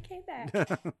and it came back.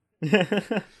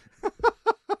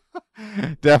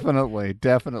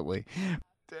 Definitely.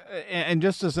 And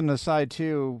just as an aside,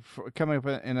 too, coming up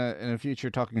in a future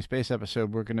Talking Space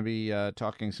episode, we're going to be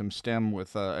talking some STEM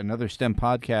with another STEM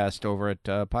podcast over at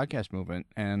Podcast Movement,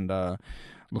 and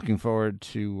looking forward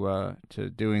to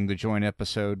doing the joint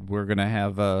episode. We're going to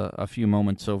have a few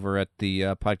moments over at the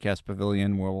Podcast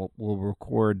Pavilion where we'll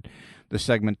record the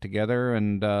segment together,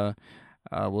 and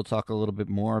we'll talk a little bit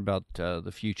more about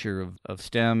the future of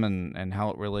STEM and how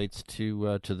it relates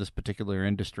to this particular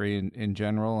industry in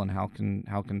general, and how can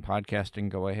podcasting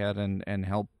go ahead and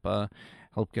help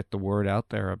get the word out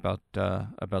there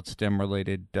about STEM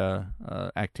related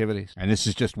activities. And this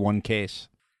is just one case.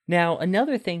 Now,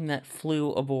 another thing that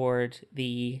flew aboard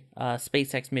the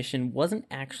SpaceX mission wasn't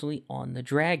actually on the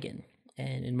Dragon,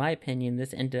 and in my opinion,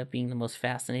 this ended up being the most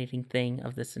fascinating thing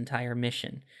of this entire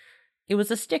mission. It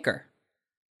was a sticker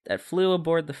that flew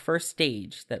aboard the first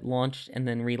stage that launched and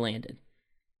then re-landed.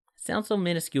 It sounds so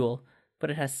minuscule, but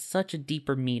it has such a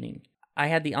deeper meaning. I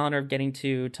had the honor of getting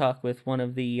to talk with one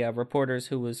of the reporters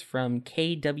who was from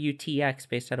KWTX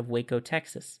based out of Waco,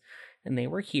 Texas, and they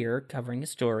were here covering a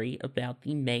story about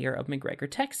the mayor of McGregor,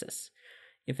 Texas.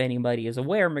 If anybody is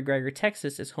aware, McGregor,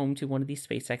 Texas is home to one of these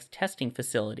SpaceX testing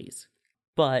facilities.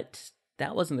 But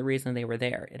that wasn't the reason they were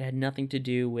there. It had nothing to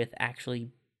do with actually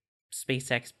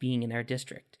SpaceX being in their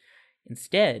district.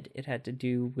 Instead, it had to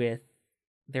do with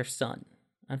their son.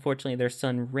 Unfortunately, their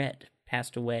son, Red,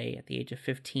 passed away at the age of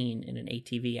 15 in an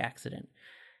ATV accident.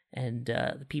 And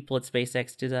the people at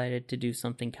SpaceX decided to do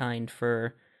something kind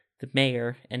for the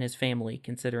mayor and his family,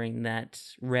 considering that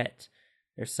Red,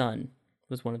 their son,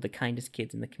 was one of the kindest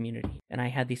kids in the community. And I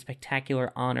had the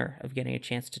spectacular honor of getting a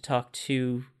chance to talk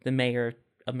to the mayor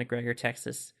of McGregor,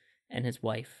 Texas, and his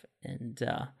wife. And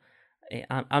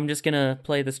I'm just going to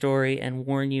play the story and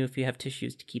warn you if you have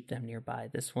tissues to keep them nearby.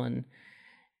 This one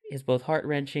is both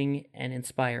heart-wrenching and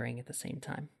inspiring at the same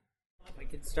time. If I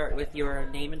could start with your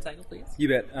name and title, please. You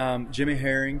bet. Jimmy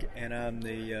Herring, and I'm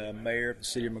the mayor of the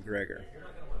city of McGregor.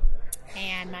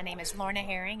 And my name is Lorna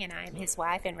Herring, and I'm his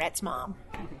wife and Rhett's mom.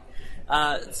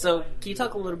 So can you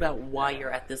talk a little about why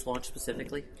you're at this launch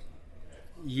specifically?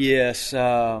 Yes.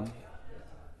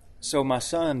 So my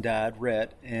son died,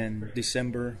 Rhett, in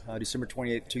December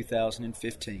 28,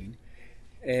 2015,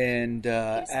 and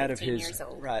out of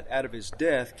his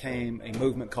death came a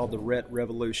movement called the Rhett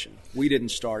Revolution. We didn't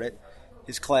start it;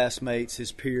 his classmates,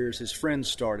 his peers, his friends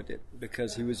started it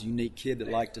because he was a unique kid that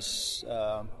liked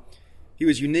to. He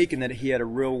was unique in that he had a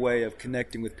real way of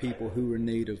connecting with people who were in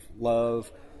need of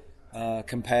love,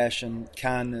 compassion,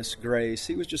 kindness, grace.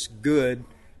 He was just good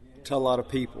to a lot of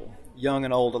people, young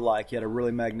and old alike. He had a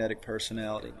really magnetic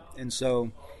personality. And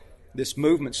so this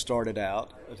movement started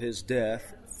out of his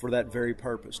death for that very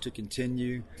purpose, to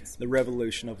continue the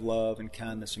revolution of love and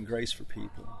kindness and grace for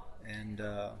people. And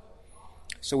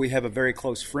so we have a very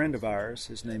close friend of ours.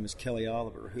 His name is Kelly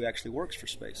Oliver, who actually works for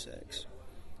SpaceX.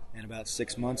 And about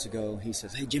 6 months ago, he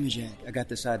says, "Hey, Jimmy Jack, I got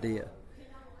this idea."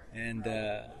 And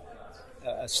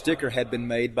a sticker had been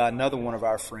made by another one of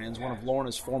our friends, one of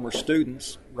Lorna's former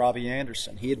students, Robbie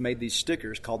Anderson. He had made these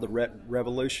stickers called the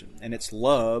Revolution, and it's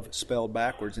love spelled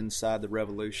backwards inside the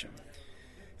revolution.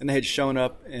 And they had shown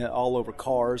up all over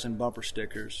cars and bumper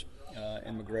stickers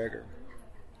in McGregor.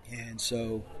 And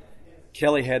so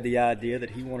Kelly had the idea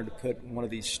that he wanted to put one of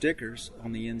these stickers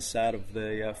on the inside of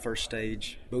the first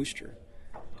stage booster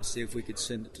to see if we could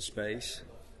send it to space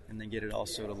and then get it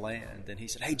also to land. Then he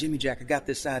said, "Hey, Jimmy Jack, I got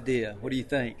this idea. What do you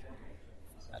think?"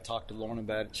 I talked to Lorna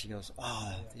about it. She goes,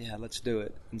 "Oh, yeah, let's do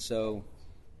it." And so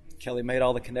Kelly made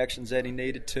all the connections that he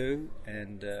needed to,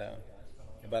 and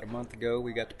about a month ago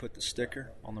we got to put the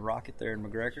sticker on the rocket there in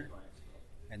McGregor,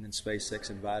 and then SpaceX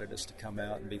invited us to come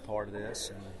out and be part of this,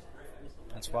 and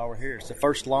that's why we're here. It's the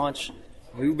first launch.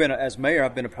 As mayor,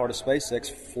 I've been a part of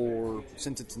SpaceX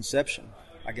since its inception,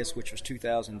 I guess, which was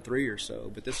 2003 or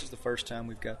so. But this is the first time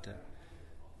we've got to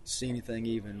see anything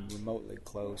even remotely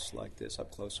close like this,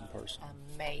 up close and personal.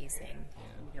 Amazing.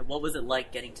 Yeah, what was it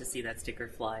like getting to see that sticker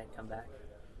fly and come back?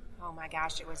 Oh my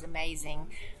gosh, it was amazing.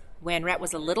 When Rhett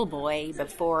was a little boy,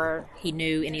 before he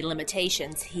knew any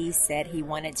limitations, he said he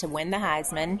wanted to win the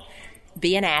Heisman,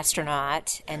 be an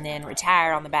astronaut, and then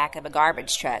retire on the back of a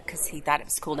garbage truck because he thought it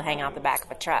was cool to hang out the back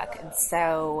of a truck. And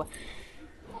so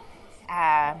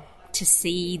to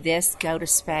see this go to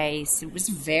space, it was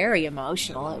very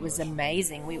emotional. It was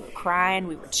amazing. We were crying,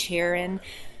 we were cheering,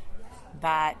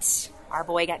 but our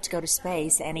boy got to go to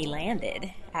space and he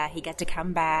landed. He got to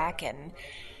come back, and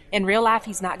in real life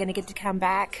he's not going to get to come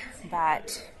back,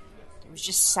 but it was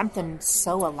just something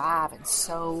so alive and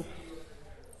so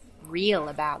real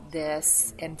about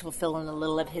this and fulfilling a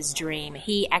little of his dream.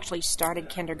 He actually started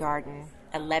kindergarten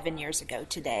 11 years ago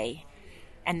today,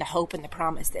 and the hope and the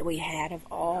promise that we had of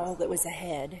all that was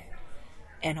ahead.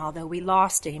 And although we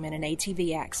lost him in an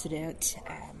ATV accident,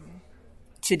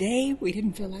 today we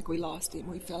didn't feel like we lost him.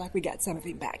 We felt like we got some of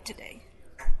him back today.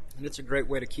 And it's a great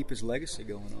way to keep his legacy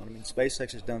going on. I mean,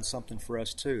 SpaceX has done something for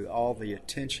us too. All the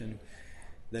attention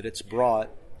that it's brought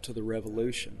to the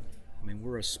revolution. I mean,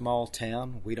 we're a small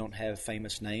town. We don't have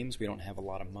famous names. We don't have a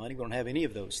lot of money. We don't have any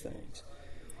of those things.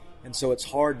 And so it's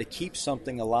hard to keep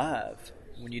something alive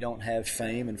when you don't have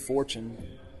fame and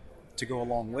fortune to go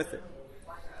along with it.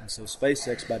 And so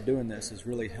SpaceX, by doing this, has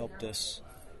really helped us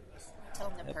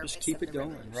keep it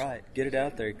going. Right. Get it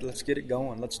out there. Let's get it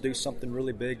going. Let's do something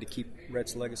really big to keep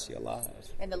Rhett's legacy alive.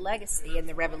 And the legacy and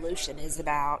the revolution is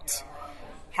about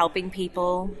helping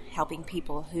people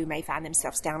who may find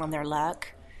themselves down on their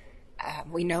luck.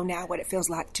 We know now what it feels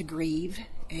like to grieve,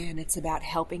 and it's about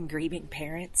helping grieving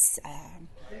parents.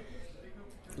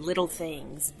 Little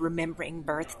things, remembering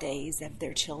birthdays of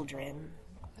their children,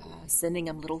 sending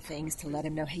them little things to let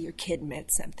them know, hey, your kid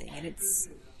meant something, and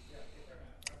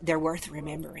they're worth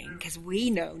remembering because we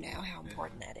know now how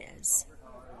important that is.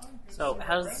 So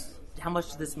how much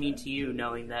does this mean to you,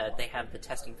 knowing that they have the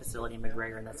testing facility in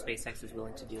McGregor and that SpaceX is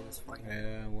willing to do this for you?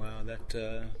 Yeah, wow,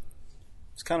 that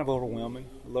it's kind of overwhelming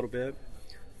a little bit.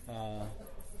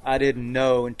 I didn't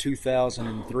know in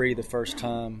 2003, the first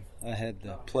time I had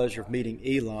the pleasure of meeting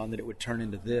Elon, that it would turn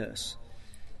into this.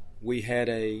 We had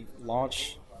a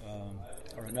launch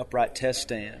or an upright test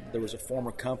stand. There was a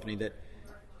former company that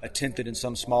attempted in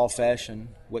some small fashion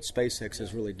what SpaceX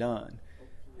has really done.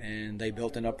 And they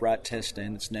built an upright test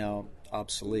stand that's now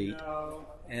obsolete.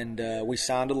 And we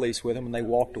signed a lease with them, and they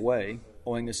walked away,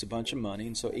 owing us a bunch of money.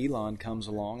 And so Elon comes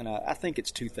along, and I think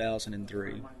it's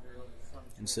 2003,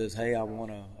 and says, hey, I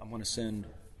want to send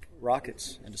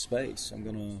rockets into space. I'm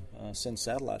going to send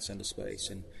satellites into space.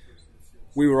 And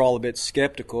we were all a bit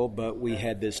skeptical, but we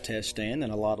had this test stand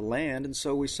and a lot of land, and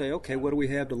so we say, okay, what do we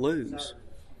have to lose?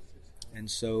 And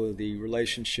so the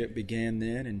relationship began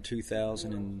then in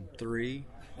 2003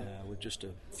 with just a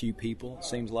few people, it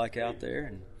seems like, out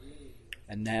there.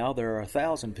 And now there are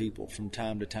 1,000 people from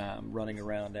time to time running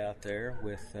around out there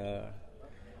with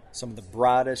some of the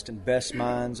brightest and best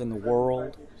minds in the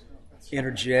world,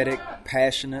 energetic,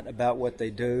 passionate about what they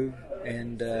do,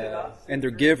 and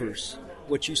they're givers.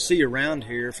 What you see around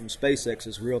here from SpaceX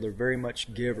is real. They're very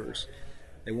much givers.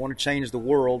 They want to change the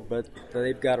world, but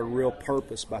they've got a real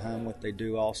purpose behind what they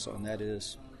do also, and that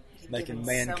is making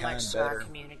mankind so much better. To our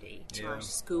community, to our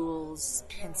schools,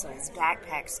 pencils,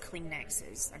 backpacks,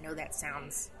 Kleenexes. I know that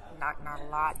sounds not a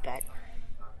lot, but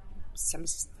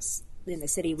in the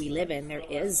city we live in, there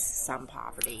is some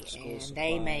poverty, and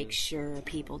they make sure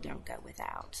people don't go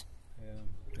without.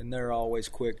 Yeah. And they're always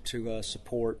quick to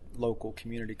support local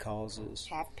community causes.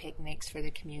 Have picnics for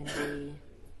the community.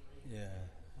 Yeah.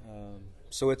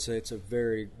 So it's a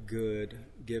very good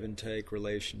give and take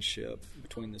relationship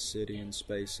between the city and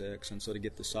SpaceX, and so to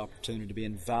get this opportunity to be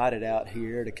invited out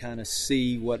here to kind of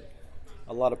see what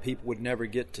a lot of people would never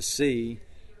get to see,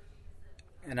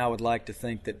 and I would like to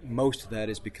think that most of that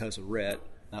is because of Rhett,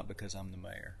 not because I'm the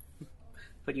mayor.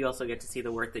 But you also get to see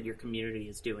the work that your community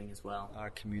is doing as well. Our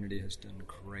community has done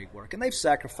great work, and they've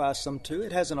sacrificed some too.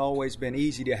 It hasn't always been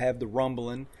easy to have the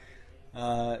rumbling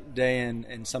day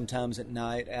and sometimes at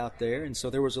night out there, and so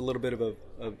there was a little bit of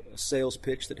a sales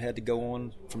pitch that had to go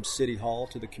on from City Hall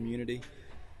to the community,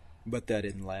 but that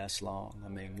didn't last long. I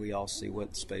mean, we all see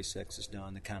what SpaceX has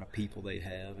done, the kind of people they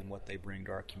have, and what they bring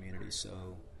to our community,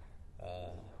 so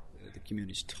the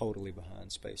community's totally behind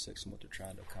SpaceX and what they're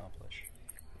trying to accomplish.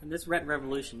 And this Rhett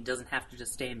revolution doesn't have to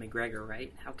just stay in McGregor,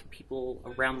 right? How can people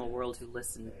around the world who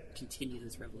listen continue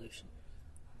this revolution?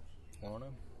 Lorna?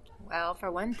 Well,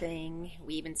 for one thing,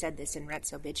 we even said this in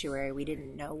Rhett's obituary, we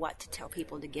didn't know what to tell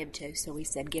people to give to, so we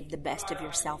said give the best of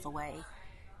yourself away.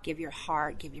 Give your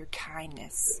heart, give your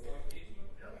kindness.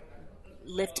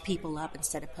 Lift people up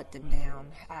instead of put them down.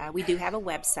 We do have a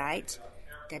website,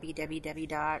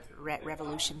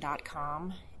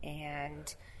 www.rhettrevolution.com,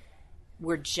 and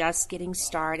we're just getting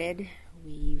started.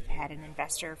 We've had an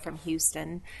investor from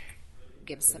Houston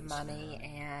give some money,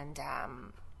 and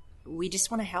we just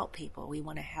want to help people. We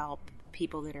want to help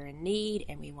people that are in need,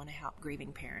 and we want to help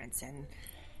grieving parents. And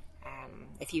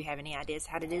if you have any ideas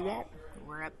how to do that,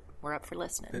 we're up for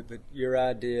listening. But your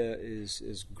idea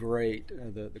is great,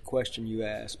 the question you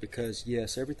asked, because,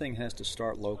 yes, everything has to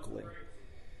start locally.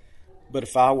 But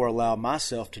if I were allowed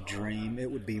myself to dream, it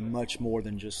would be much more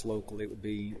than just local. It would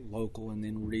be local and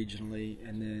then regionally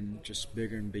and then just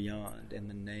bigger and beyond, in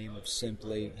the name of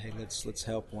simply, hey, let's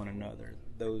help one another.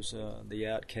 Those, the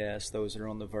outcasts, those that are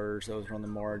on the verge, those that are on the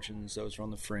margins, those that are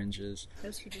on the fringes.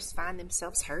 Those who just find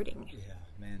themselves hurting. Yeah,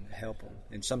 man, help them.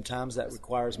 And sometimes that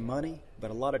requires money,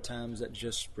 but a lot of times that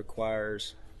just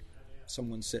requires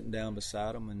someone sitting down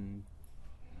beside them and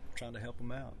trying to help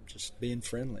them out, just being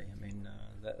friendly. I mean,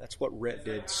 that's what Rhett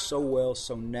did so well,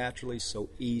 so naturally, so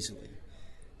easily.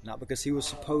 Not because he was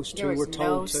supposed to, we're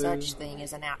told to. There was no such thing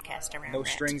as an outcast around No Rhett.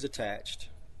 strings attached.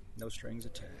 No strings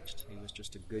attached. He was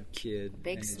just a good kid.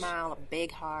 Big smile, a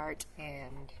big heart,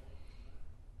 and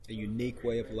a unique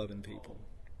way of loving people.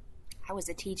 I was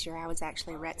a teacher. I was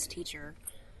actually Rhett's teacher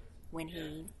when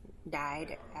he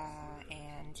died,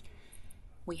 and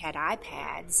we had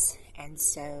iPads, and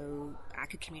so I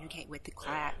could communicate with the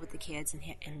class, with the kids,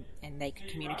 and they could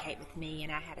communicate with me.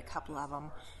 And I had a couple of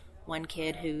them. One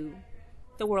kid who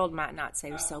the world might not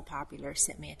say was so popular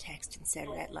sent me a text and said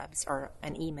Rhett loves, or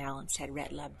an email and said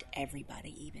Rhett loved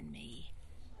everybody, even me.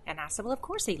 And I said, well, of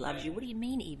course he loves you. What do you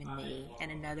mean, even me?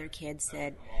 And another kid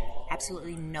said,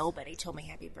 absolutely nobody told me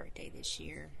happy birthday this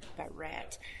year but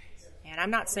Rhett. And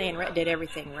I'm not saying Rhett did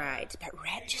everything right, but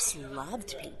Rhett just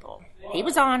loved people. He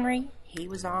was ornery,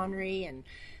 and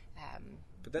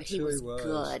but that's he who was he was.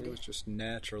 good. He was just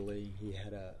naturally, he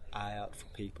had an eye out for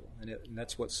people. And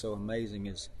that's what's so amazing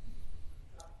is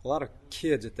a lot of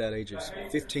kids at that age of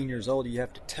 15 years old, you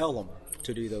have to tell them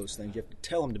to do those things. You have to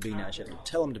tell them to be nice. You have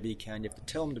to tell them to be kind. You have to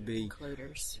tell them to be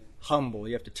includers. Humble.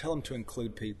 You have to tell them to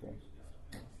include people.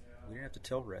 We didn't have to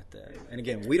tell Rhett that. And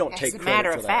again, we don't take credit for that. As a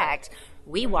matter of fact,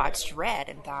 we watched Rhett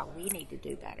and thought we need to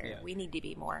do better. Yeah. We need to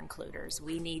be more includers.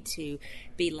 We need to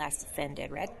be less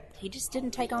offended. Rhett, he just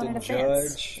didn't take on an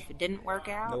offense. If it didn't work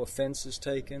out. No offense is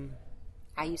taken.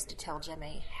 I used to tell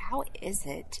Jimmy, how is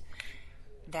it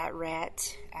that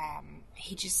Rhett,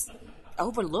 he just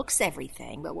overlooks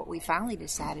everything? But what we finally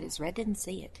decided is Rhett didn't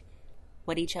see it.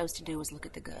 What he chose to do was look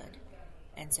at the good.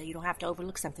 And so you don't have to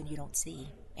overlook something you don't see.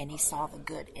 And he saw the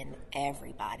good in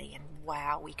everybody. And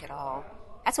wow,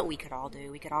 that's what we could all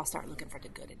do. We could all start looking for the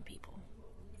good in people.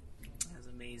 That's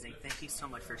amazing. Thank you so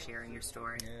much for sharing your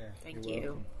story. Yeah, Thank you.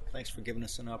 Welcome. Thanks for giving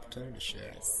us an opportunity to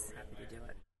share. Yes. Happy to do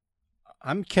it.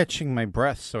 I'm catching my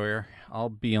breath, Sawyer. I'll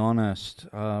be honest.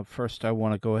 First, I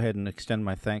want to go ahead and extend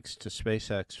my thanks to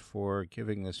SpaceX for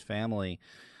giving this family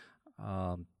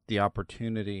the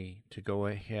opportunity to go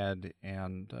ahead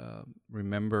and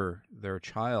remember their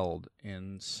child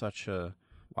in such a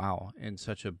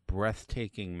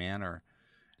breathtaking manner.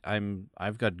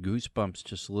 I've got goosebumps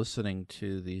just listening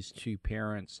to these two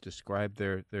parents describe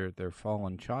their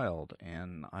fallen child,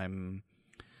 and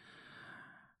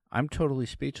I'm totally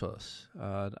speechless.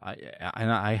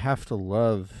 I have to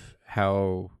love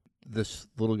how this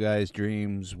little guy's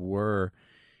dreams were.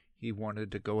 He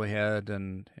wanted to go ahead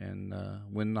and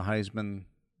win the Heisman,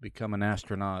 become an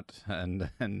astronaut,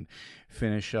 and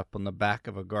finish up on the back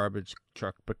of a garbage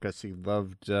truck because he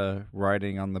loved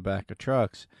riding on the back of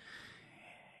trucks.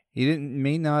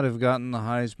 may not have gotten the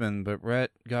Heisman, but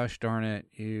Rhett, gosh darn it,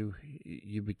 you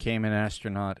became an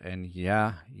astronaut, and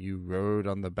yeah, you rode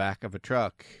on the back of a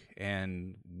truck,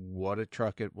 and what a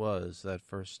truck it was, that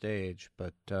first stage.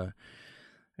 But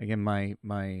again, my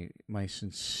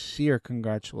sincere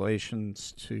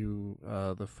congratulations to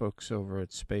the folks over at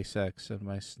SpaceX, and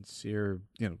my sincere,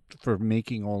 for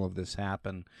making all of this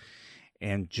happen,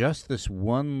 and just this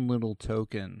one little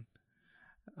token.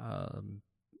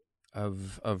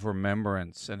 Of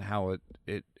remembrance, and how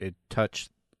it touched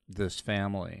this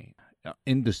family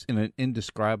in an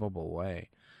indescribable way,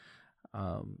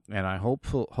 and I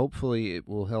hopefully it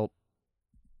will help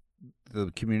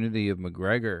the community of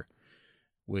McGregor,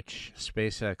 which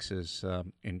SpaceX is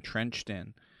entrenched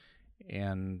in,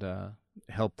 and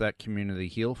help that community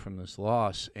heal from this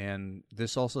loss. And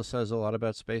this also says a lot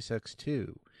about SpaceX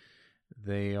too.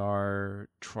 They are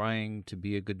trying to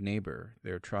be a good neighbor.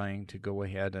 They're trying to go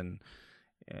ahead and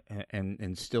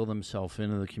instill themselves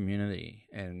into the community,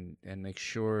 and make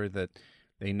sure that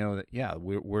they know that, yeah,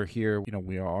 we're here.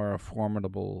 We are a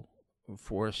formidable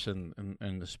force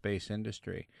in the space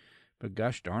industry, but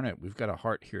gosh darn it, we've got a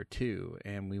heart here too,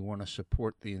 and we want to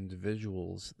support the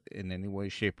individuals in any way,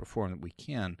 shape, or form that we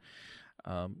can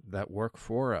that work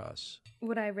for us.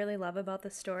 What I really love about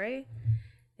the story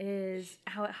is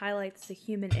how it highlights the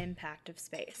human impact of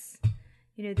space.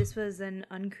 This was an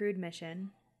uncrewed mission,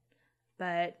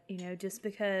 but, just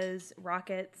because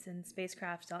rockets and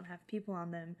spacecrafts don't have people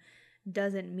on them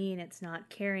doesn't mean it's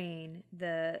not carrying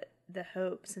the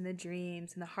hopes and the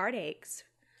dreams and the heartaches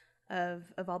of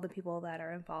all the people that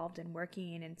are involved in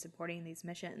working and supporting these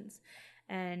missions.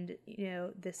 And,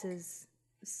 this is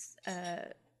a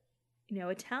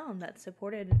town that's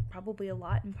supported probably a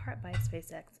lot in part by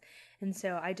SpaceX. And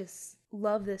so I just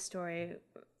love this story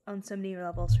on so many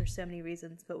levels for so many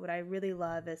reasons. But what I really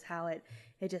love is how it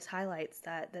just highlights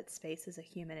that space is a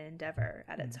human endeavor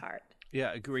at its heart.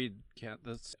 Yeah, agreed, Kat.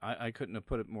 I couldn't have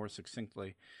put it more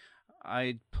succinctly.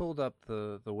 I pulled up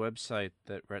the website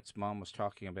that Rhett's mom was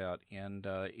talking about, and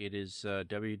it is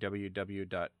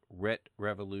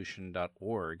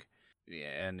www.rhettrevolution.org.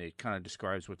 And it kind of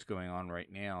describes what's going on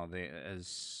right now.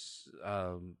 As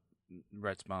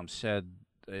Rhett's mom said,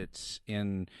 it's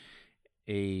in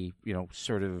a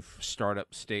sort of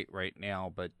startup state right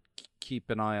now, but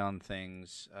keep an eye on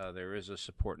things. There is a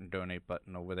support and donate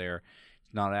button over there.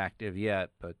 It's not active yet,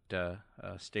 but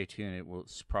stay tuned. It will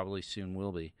probably soon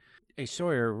will be. Hey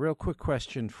Sawyer, real quick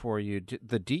question for you: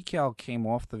 the decal came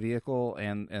off the vehicle,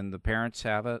 and the parents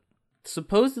have it?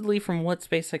 Supposedly, from what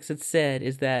SpaceX had said,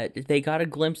 is that they got a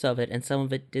glimpse of it and some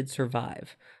of it did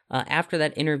survive. After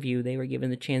that interview, they were given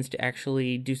the chance to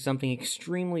actually do something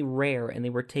extremely rare, and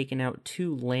they were taken out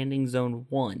to Landing Zone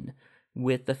 1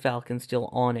 with the Falcon still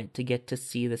on it to get to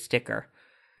see the sticker.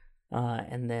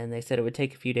 And then they said it would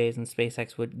take a few days and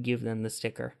SpaceX would give them the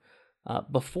sticker.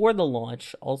 Before the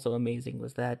launch, also amazing,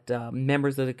 was that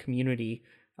members of the community,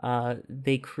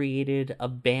 they created a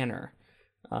banner.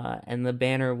 And the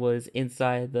banner was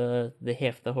inside the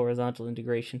HIF, the Horizontal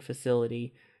Integration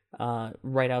Facility,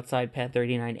 right outside Pad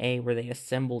 39A, where they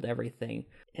assembled everything.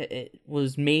 It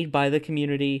was made by the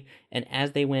community, and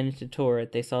as they went to tour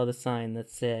it, they saw the sign that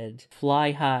said,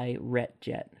 "Fly High, Rhett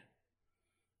Jet."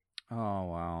 Oh,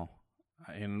 wow.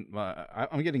 I'm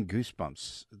getting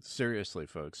goosebumps. Seriously,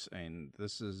 folks. And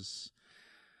this is...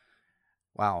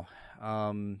 Wow.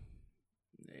 I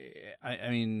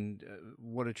mean,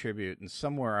 what a tribute. And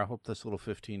somewhere, I hope this little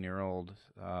 15-year-old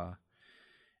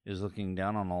is looking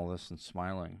down on all this and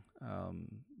smiling,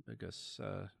 because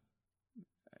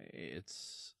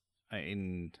it's...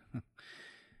 again,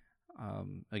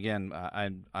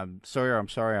 I'm sorry.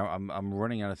 I'm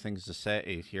running out of things to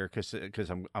say here because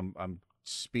I'm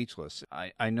speechless.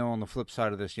 I know on the flip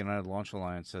side of this, United Launch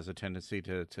Alliance has a tendency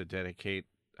to dedicate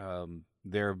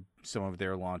some of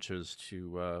their launches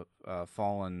to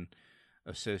fallen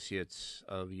associates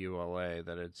of ULA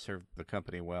that had served the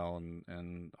company well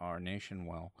and our nation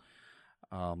well.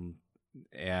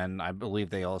 And I believe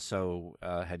they also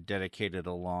had dedicated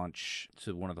a launch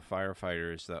to one of the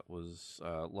firefighters that was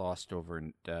lost over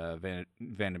in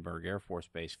Vandenberg Air Force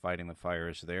Base fighting the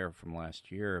fires there from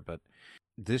last year. But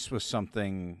this was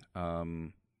something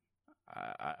I'm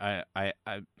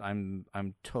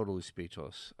totally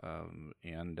speechless,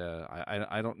 and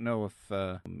I don't know if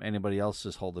anybody else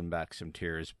is holding back some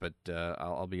tears, but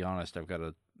I'll be honest, I've got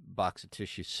a box of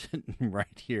tissues sitting right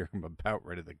here. I'm about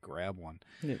ready to grab one.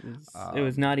 It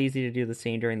was not easy to do the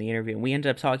same during the interview. We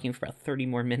ended up talking for about 30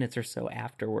 more minutes or so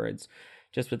afterwards,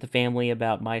 just with the family,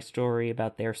 about my story,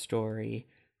 about their story.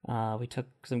 We took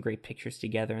some great pictures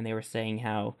together, and they were saying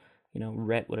how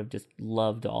Rhett would have just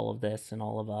loved all of this and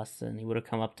all of us, and he would have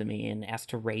come up to me and asked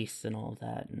to race and all of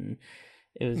that, and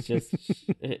it was just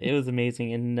it was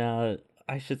amazing. And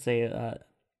I should say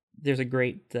there's a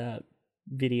great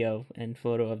video and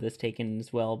photo of this taken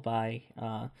as well by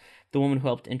the woman who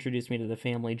helped introduce me to the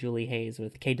family, Julie Hayes,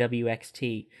 with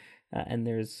KWXT. And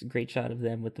there's a great shot of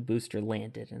them with the booster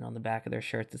landed, and on the back of their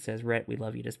shirts it says, "Rhett, we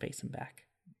love you to space and back."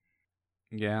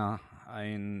 Yeah,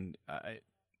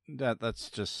 that's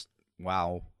just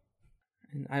wow.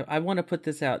 And I want to put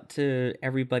this out to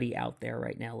everybody out there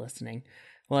right now listening.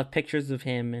 We'll have pictures of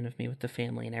him and of me with the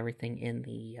family and everything in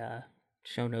the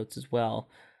show notes as well.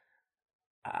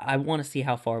 I want to see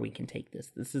how far we can take this.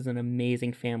 This is an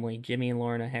amazing family. Jimmy and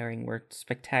Lorna Herring were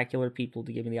spectacular people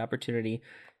to give me the opportunity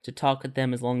to talk with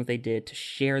them as long as they did, to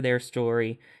share their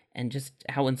story, and just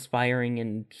how inspiring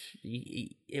and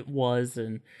it was.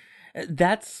 And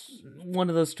that's one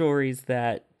of those stories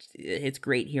that it's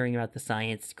great hearing about the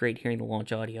science, it's great hearing the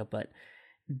launch audio, but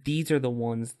these are the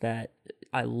ones that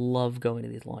I love going to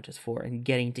these launches for and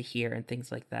getting to hear and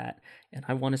things like that. And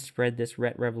I want to spread this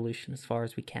Rhett revolution as far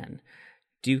as we can.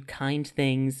 Do kind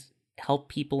things, help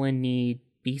people in need,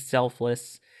 be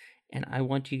selfless, and I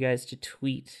want you guys to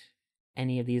tweet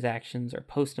any of these actions or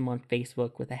post them on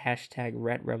Facebook with the hashtag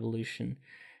Rhett Revolution.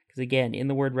 Because again, in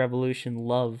the word revolution,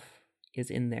 love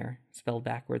is in there, spelled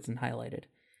backwards and highlighted.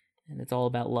 And it's all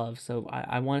about love. So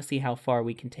I want to see how far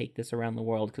we can take this around the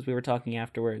world, because we were talking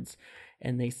afterwards,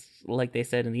 and they, like they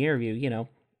said in the interview,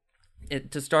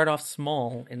 to start off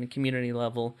small in the community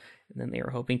level, and then they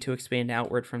were hoping to expand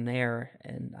outward from there,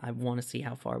 and I want to see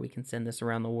how far we can send this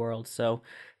around the world. So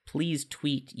please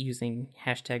tweet using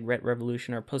hashtag Rhett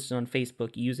Revolution, or post it on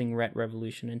Facebook using Rhett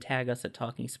Revolution, and tag us at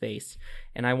Talking Space.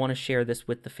 And I want to share this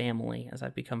with the family, as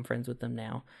I've become friends with them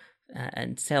now,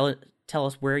 and tell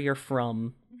us where you're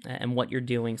from and what you're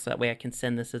doing, so that way I can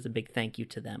send this as a big thank you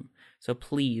to them. So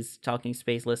please, Talking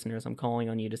Space listeners, I'm calling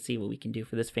on you to see what we can do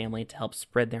for this family to help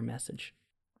spread their message.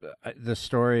 The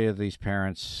story of these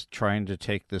parents trying to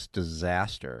take this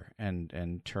disaster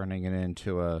and turning it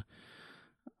into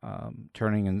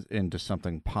into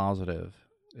something positive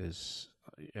is,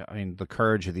 the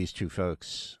courage of these two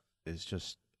folks is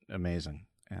just amazing.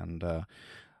 And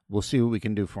we'll see what we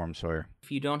can do for them, Sawyer.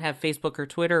 If you don't have Facebook or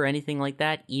Twitter or anything like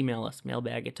that, email us,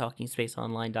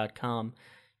 mailbag@talkingspaceonline.com.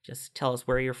 Just tell us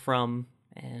where you're from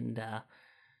and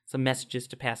some messages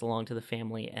to pass along to the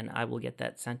family, and I will get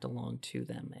that sent along to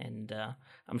them. And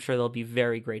I'm sure they'll be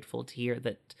very grateful to hear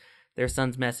that their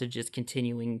son's message is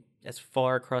continuing as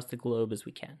far across the globe as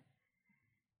we can.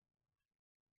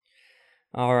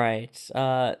 All right,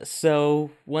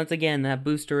 so once again, that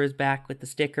booster is back with the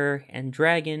sticker, and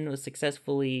Dragon was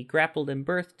successfully grappled and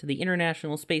berthed to the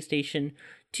International Space Station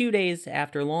 2 days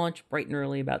after launch, bright and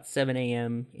early, about 7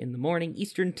 a.m. in the morning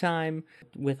Eastern Time,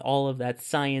 with all of that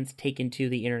science taken to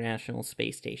the International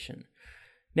Space Station.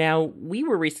 Now, we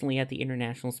were recently at the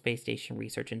International Space Station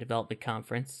Research and Development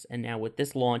Conference, and now with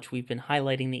this launch, we've been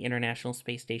highlighting the International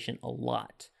Space Station a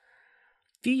lot.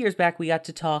 A few years back, we got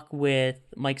to talk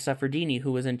with Mike Suffredini,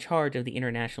 who was in charge of the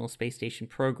International Space Station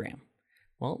program.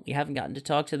 Well, we haven't gotten to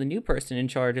talk to the new person in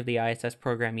charge of the ISS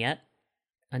program yet,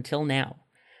 until now.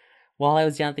 While I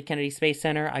was down at the Kennedy Space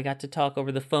Center, I got to talk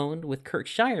over the phone with Kirk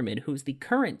Shireman, who's the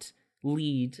current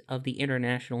lead of the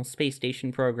International Space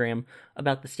Station program,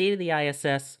 about the state of the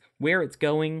ISS, where it's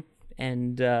going,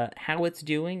 and how it's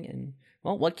doing, and,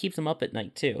 well, what keeps him up at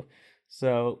night, too.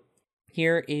 So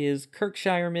here is Kirk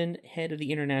Shireman, head of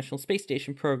the International Space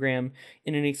Station program,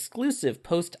 in an exclusive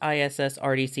post-ISS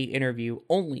RDC interview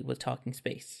only with Talking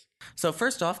Space. So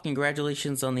first off,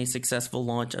 congratulations on the successful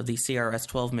launch of the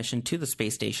CRS-12 mission to the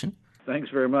space station. Thanks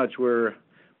very much. We're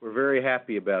very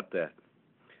happy about that.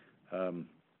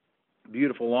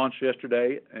 Beautiful launch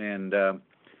yesterday, and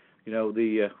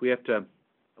we have to,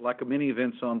 like many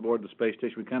events on board the space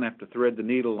station, we kind of have to thread the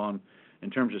needle in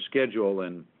terms of schedule,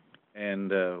 and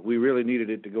we really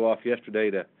needed it to go off yesterday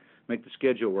to make the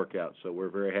schedule work out, so we're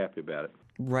very happy about it.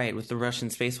 Right, with the Russian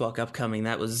spacewalk upcoming,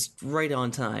 that was right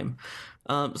on time.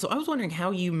 So I was wondering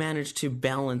how you managed to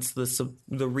balance the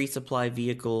resupply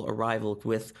vehicle arrival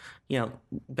with,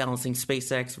 balancing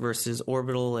SpaceX versus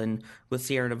Orbital, and with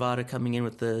Sierra Nevada coming in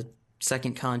with the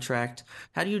second contract.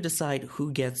 How do you decide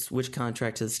who gets which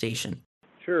contract to the station?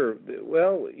 Sure.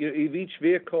 Well, each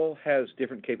vehicle has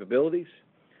different capabilities.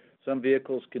 Some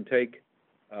vehicles can take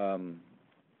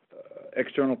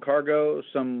external cargo.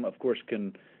 Some, of course,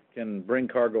 can bring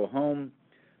cargo home.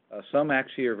 Some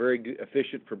actually are very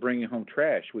efficient for bringing home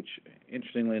trash, which,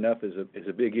 interestingly enough, is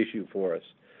a big issue for us.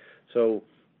 So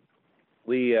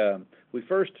we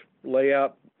first lay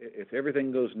out, if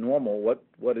everything goes normal, what's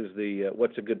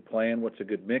a good plan, what's a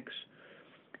good mix,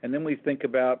 and then we think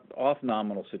about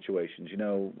off-nominal situations. You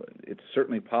know, it's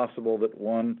certainly possible that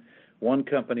one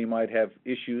company might have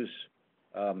issues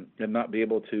and not be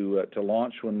able to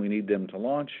launch when we need them to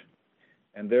launch,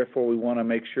 and therefore we want to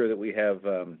make sure that we have,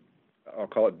 I'll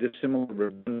call it dissimilar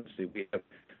redundancy.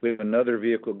 We have another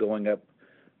vehicle going up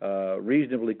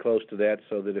reasonably close to that,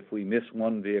 so that if we miss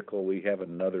one vehicle, we have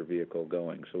another vehicle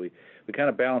going. So we kind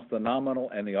of balance the nominal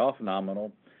and the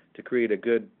off-nominal to create a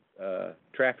good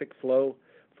traffic flow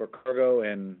for cargo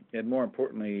and more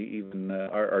importantly, even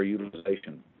our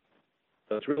utilization.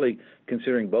 So it's really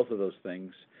considering both of those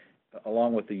things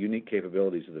along with the unique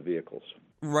capabilities of the vehicles.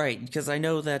 Right, because I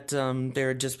know that there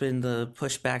had just been the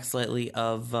pushback slightly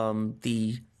of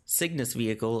the Cygnus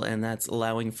vehicle, and that's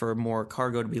allowing for more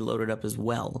cargo to be loaded up as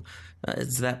well.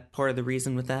 Is that part of the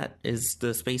reason with that? Is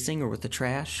the spacing or with the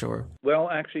trash? Or well,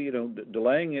 actually, you know,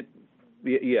 delaying it,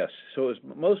 yes. So it's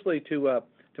mostly to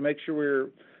make sure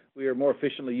we are more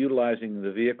efficiently utilizing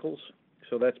the vehicles.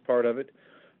 So that's part of it.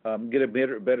 Get a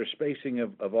better spacing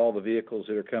of all the vehicles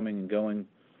that are coming and going.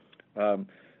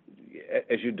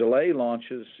 As you delay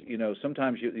launches, you know,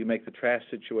 sometimes you make the trash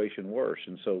situation worse.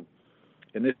 And so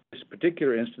in this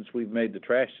particular instance, we've made the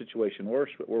trash situation worse,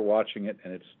 but we're watching it,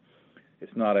 and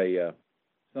it's not a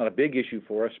big issue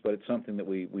for us, but it's something that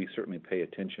we certainly pay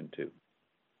attention to.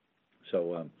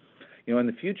 So, you know, in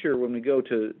the future, when we go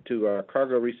to our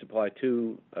Cargo Resupply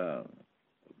 2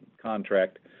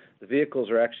 contract, the vehicles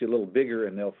are actually a little bigger,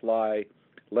 and they'll fly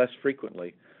less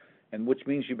frequently, and which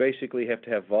means you basically have to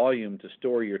have volume to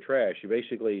store your trash. You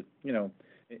basically, you know,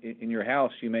 in your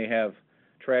house, you may have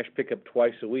trash pickup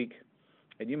twice a week,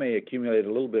 and you may accumulate a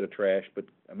little bit of trash, but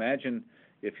imagine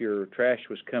if your trash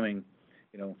was coming,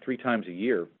 you know, 3 times a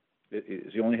year.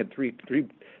 If you only had three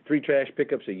trash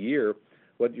pickups a year,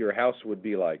 what your house would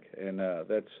be like. And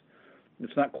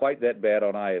it's not quite that bad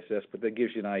on ISS, but that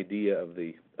gives you an idea of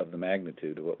the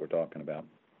magnitude of what we're talking about.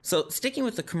 So sticking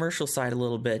with the commercial side a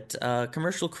little bit,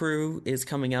 Commercial Crew is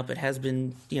coming up. It has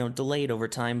been, you know, delayed over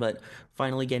time, but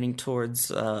finally getting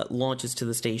towards launches to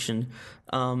the station.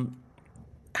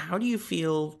 How do you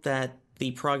feel that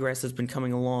the progress has been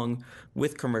coming along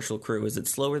with Commercial Crew? Is it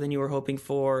slower than you were hoping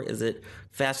for? Is it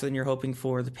faster than you're hoping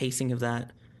for? The pacing of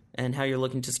that, and how you're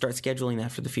looking to start scheduling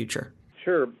that for the future?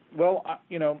 Sure. Well,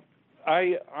 you know,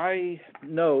 I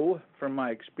know from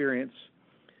my experience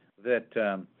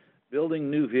that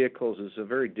building new vehicles is a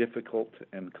very difficult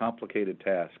and complicated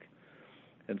task.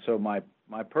 And so my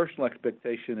personal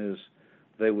expectation is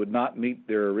they would not meet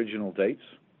their original dates.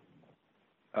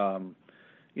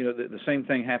 You know, the same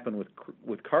thing happened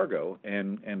with cargo,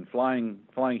 and flying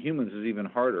humans is even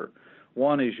harder.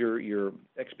 One is your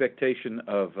expectation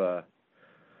of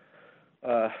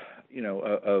you know,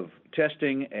 of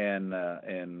testing and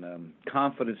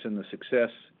confidence in the success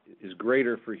is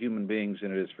greater for human beings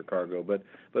than it is for cargo.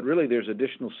 But really, there's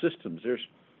additional systems. There's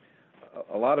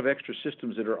a lot of extra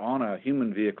systems that are on a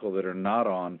human vehicle that are not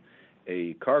on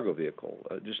a cargo vehicle.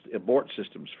 Just abort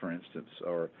systems, for instance,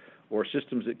 or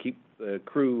systems that keep the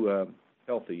crew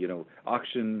healthy. You know,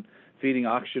 feeding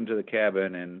oxygen to the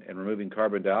cabin and removing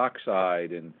carbon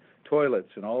dioxide and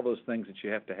toilets and all those things that you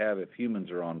have to have if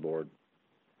humans are on board.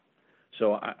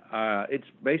 So it's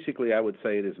basically, I would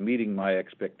say, it is meeting my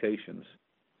expectations.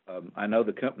 I know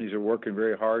the companies are working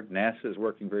very hard. NASA is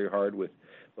working very hard with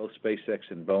both SpaceX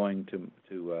and Boeing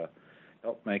to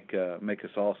help make us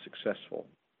all successful.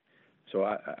 So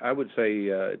I would say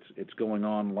it's going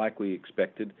on like we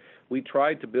expected. We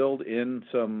tried to build in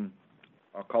some,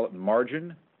 I'll call it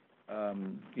margin.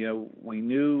 You know, we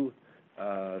knew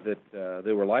that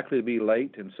they were likely to be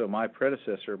late, and so my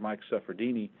predecessor, Mike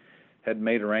Suffredini, had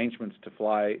made arrangements to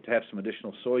have some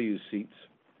additional Soyuz seats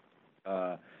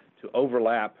to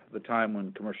overlap the time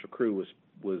when Commercial Crew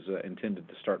was intended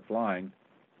to start flying,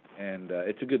 and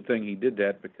it's a good thing he did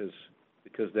that because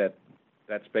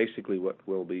that's basically what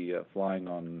we'll be flying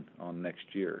on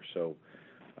next year. So,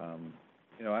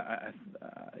 you know,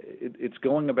 it's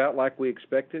going about like we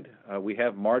expected. We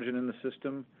have margin in the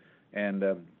system, and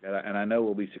I know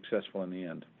we'll be successful in the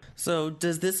end. So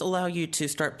does this allow you to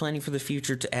start planning for the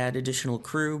future to add additional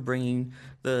crew, bringing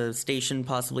the station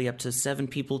possibly up to 7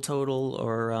 people total,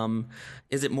 or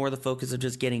is it more the focus of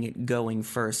just getting it going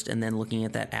first and then looking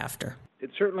at that after?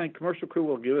 It certainly, Commercial Crew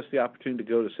will give us the opportunity to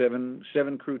go to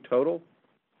seven crew total.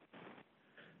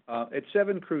 At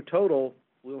 7 crew total,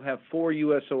 we'll have 4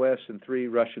 USOS and 3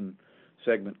 Russian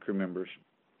segment crew members.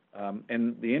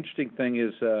 And the interesting thing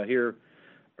is here,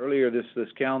 earlier this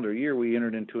calendar year, we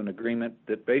entered into an agreement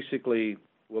that basically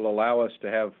will allow us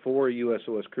to have 4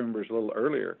 USOS crew members a little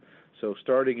earlier. So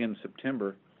starting in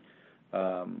September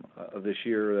of this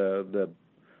year, the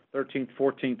 13th,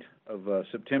 14th of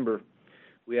September,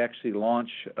 we actually launch.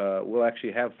 We'll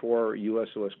actually have 4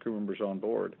 USOS crew members on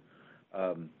board.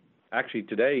 Actually,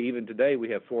 even today, we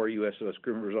have 4 USOS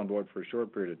crew members on board for a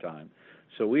short period of time.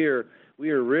 So we are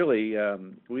really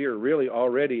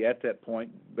already at that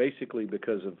point, basically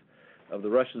because of the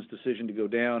Russians' decision to go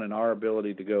down and our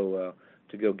ability to go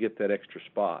get that extra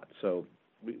spot. So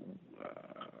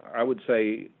I would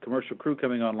say commercial crew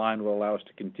coming online will allow us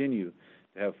to continue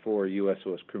to have 4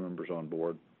 USOS crew members on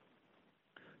board.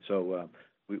 So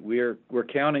we're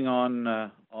counting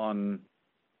on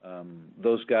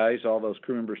those guys, all those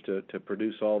crew members, to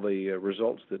produce all the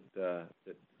results that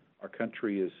our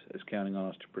country is counting on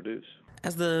us to produce.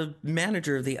 As the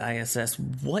manager of the ISS,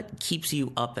 what keeps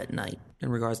you up at night in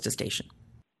regards to station?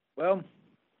 Well,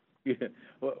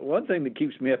 one thing that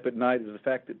keeps me up at night is the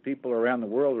fact that people around the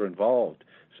world are involved.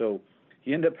 So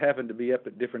you end up having to be up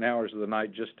at different hours of the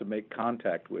night just to make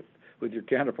contact with your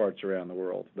counterparts around the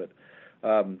world. But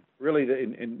really,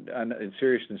 in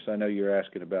seriousness, I know you're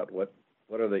asking about what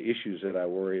are the issues that I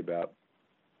worry about.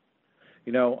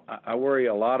 You know, I worry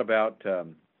a lot about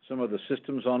some of the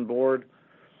systems on board.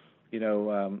 You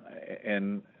know,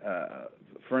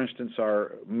 for instance,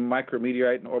 our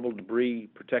micrometeorite and orbital debris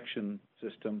protection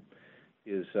system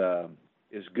is a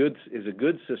good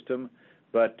system,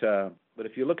 but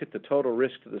if you look at the total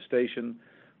risk to the station,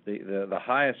 the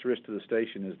highest risk to the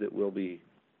station is that we'll be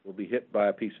hit by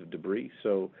a piece of debris.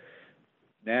 So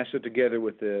NASA, together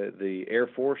with the Air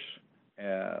Force,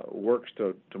 works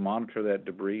to monitor that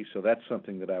debris. So that's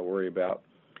something that I worry about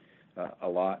a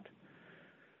lot.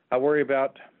 I worry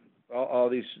about all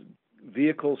these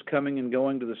vehicles coming and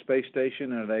going to the space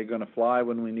station. Are they going to fly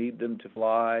when we need them to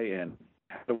fly? And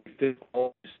how do we fit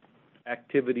all these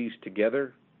activities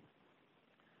together?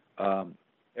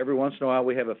 Every once in a while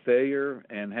we have a failure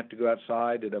and have to go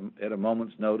outside at a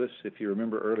moment's notice. If you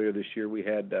remember earlier this year, we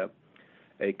had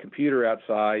a computer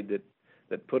outside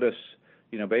that put us,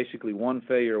 you know, basically one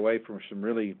failure away from some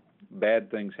really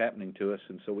bad things happening to us,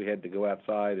 and so we had to go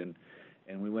outside, and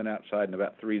we went outside in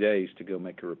about 3 days to go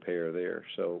make a repair there.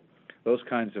 So those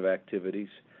kinds of activities.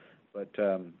 But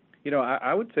you know,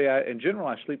 I would say in general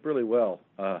I sleep really well.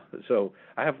 So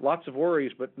I have lots of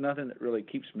worries, but nothing that really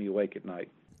keeps me awake at night.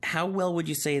 How well would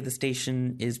you say the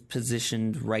station is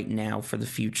positioned right now for the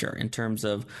future in terms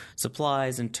of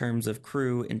supplies, in terms of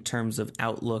crew, in terms of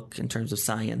outlook, in terms of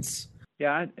science?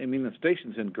 Yeah, I mean, the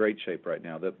station's in great shape right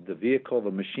now. The vehicle,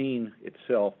 the machine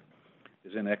itself,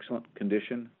 is in excellent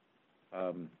condition.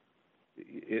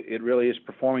 It really is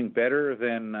performing better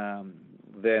than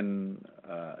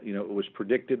you know, it was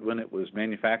predicted when it was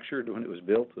manufactured, when it was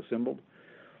built, assembled.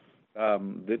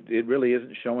 It really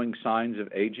isn't showing signs of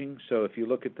aging. So if you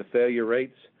look at the failure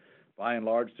rates, by and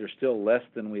large, they're still less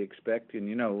than we expect. And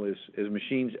you know, as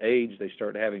machines age, they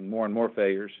start having more and more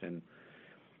failures, and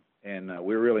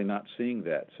we're really not seeing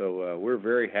that. So we're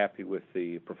very happy with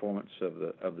the performance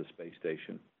of the space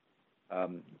station.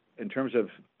 In terms of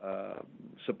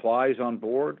supplies on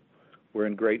board, we're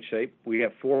in great shape. We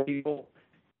have 4 people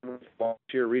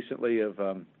here recently of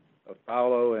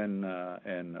Paolo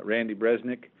and Randy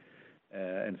Bresnik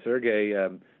and Sergey.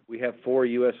 We have 4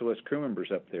 USOS crew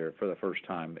members up there for the first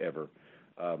time ever.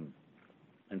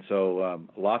 And so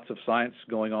lots of science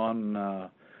going on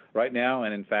right now.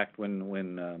 And in fact, when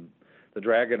the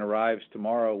Dragon arrives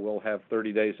tomorrow, we'll have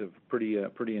 30 days of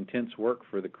pretty intense work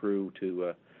for the crew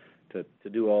to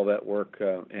do all that work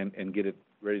and get it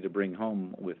ready to bring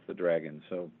home with the Dragon.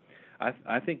 So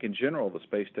I think in general the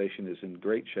space station is in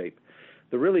great shape.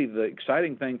 The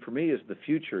exciting thing for me is the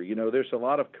future. You know, there's a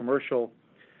lot of commercial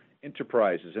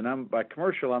enterprises, and by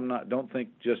commercial don't think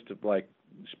just of like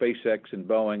SpaceX and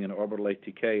Boeing and Orbital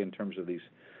ATK in terms of these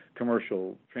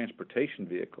commercial transportation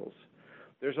vehicles.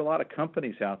 There's a lot of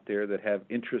companies out there that have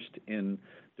interest in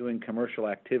doing commercial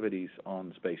activities on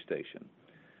the space station.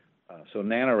 So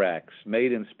Nanoracks,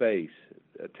 Made in Space,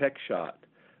 TechShot,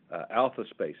 Alpha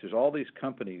Space. There's all these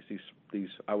companies, these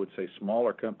I would say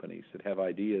smaller companies that have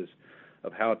ideas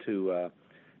of how to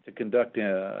conduct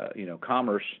you know,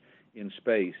 commerce in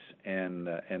space, and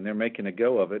they're making a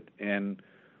go of it, and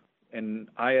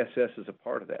ISS is a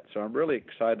part of that. So I'm really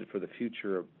excited for the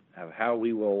future of how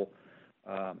we will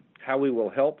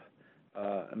help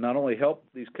not only help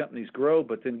these companies grow,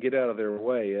 but then get out of their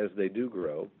way as they do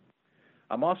grow.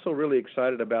 I'm also really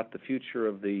excited about the future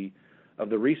of the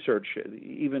research,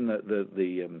 even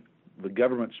the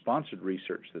government-sponsored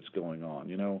research that's going on.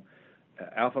 You know,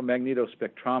 alpha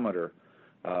magnetospectrometer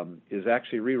is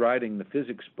actually rewriting the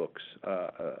physics books,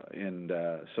 and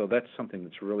so that's something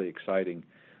that's really exciting.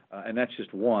 And that's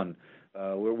just one.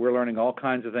 we're learning all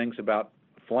kinds of things about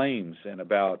flames and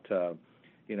about the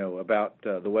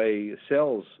way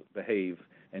cells behave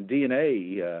and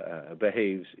DNA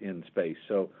behaves in space.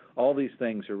 So all these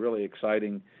things are really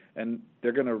exciting, and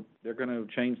they're going to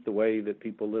change the way that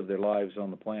people live their lives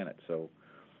on the planet. So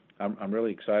I'm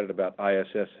really excited about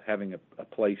ISS having a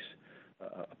place,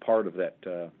 a part of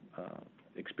that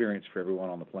experience for everyone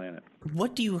on the planet.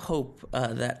 What do you hope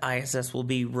that ISS will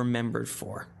be remembered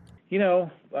for?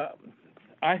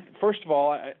 First of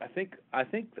all, I think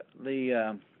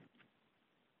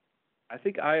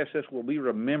ISS will be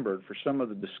remembered for some of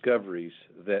the discoveries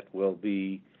that will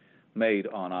be made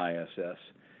on ISS.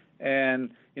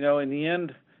 And, in the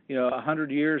end,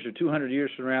 100 years or 200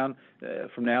 years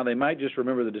from now, they might just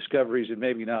remember the discoveries and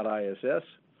maybe not ISS,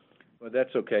 but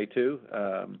that's okay too.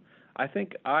 I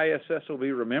think ISS will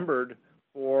be remembered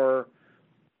for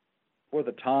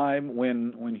the time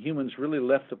when humans really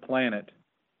left the planet,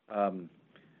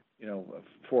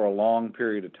 for a long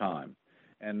period of time.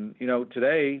 And,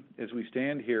 today, as we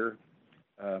stand here,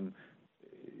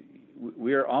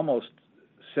 we are almost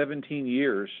 17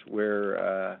 years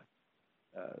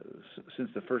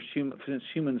since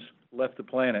humans left the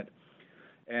planet.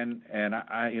 And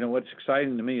I what's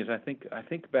exciting to me is I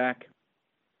think back,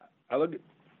 I look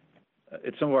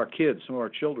at some of our kids, some of our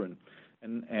children,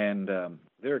 and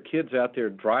there are kids out there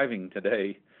driving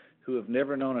today who have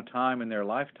never known a time in their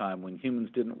lifetime when humans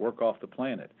didn't work off the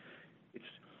planet.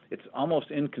 It's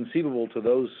almost inconceivable to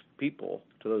those people,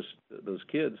 to those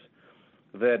kids,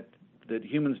 that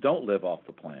humans don't live off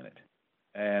the planet.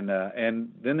 And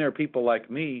then there are people like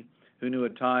me who knew a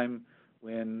time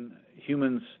when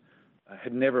humans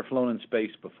had never flown in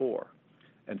space before.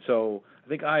 And so I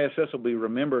think ISS will be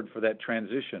remembered for that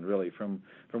transition, really, from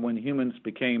when humans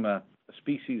became a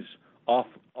species off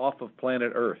of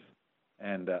planet Earth.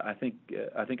 And I think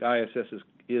ISS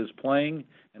is playing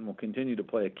and will continue to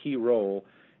play a key role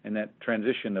in that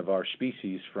transition of our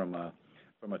species from a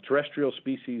terrestrial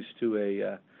species to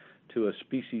a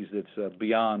species that's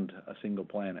beyond a single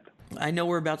planet. I know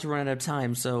we're about to run out of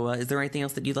time, so is there anything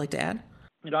else that you'd like to add?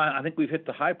 I think we've hit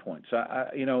the high points.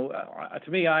 To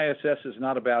me, ISS is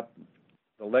not about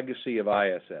the legacy of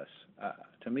ISS.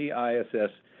 To me,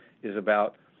 ISS is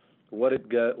about what it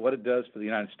does for the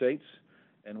United States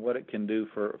and what it can do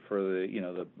for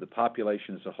the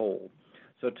population as a whole.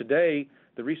 So today,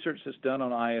 the research that's done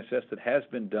on ISS, that has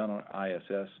been done on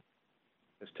ISS,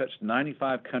 has touched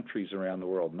 95 countries around the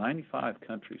world. 95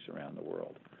 countries around the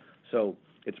world. So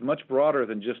it's much broader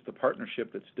than just the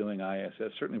partnership that's doing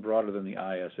ISS. Certainly broader than the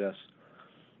ISS.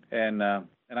 And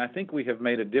I think we have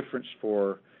made a difference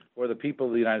for the people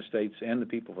of the United States and the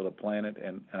people of the planet.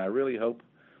 And I really hope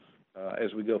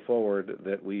as we go forward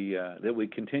that we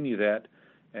continue that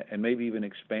and maybe even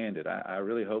expand it. I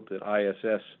really hope that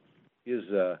ISS is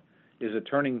a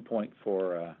turning point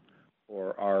for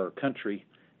our country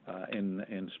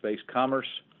in space commerce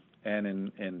and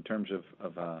in terms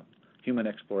of human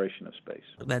exploration of space.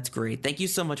 That's great. Thank you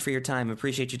so much for your time.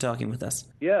 Appreciate you talking with us.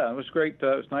 Yeah, it was great. It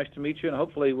was nice to meet you, and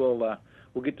hopefully we'll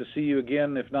get to see you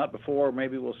again. If not before,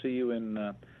 maybe we'll see you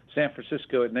in San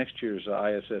Francisco at next year's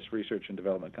ISS Research and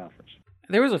Development Conference.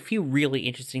 There was a few really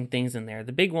interesting things in there.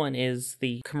 The big one is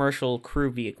the commercial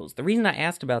crew vehicles. The reason I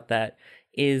asked about that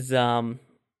is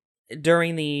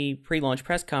during the pre-launch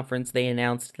press conference, they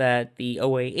announced that the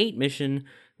OA-8 mission,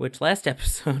 which last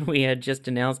episode we had just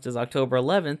announced as October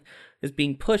 11th, is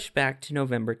being pushed back to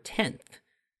November 10th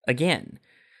again.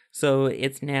 So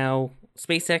it's now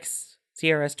SpaceX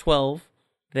CRS-12,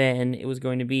 then it was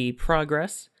going to be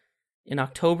Progress in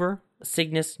October,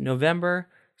 Cygnus November,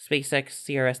 SpaceX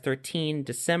CRS-13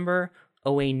 December,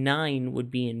 OA-9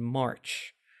 would be in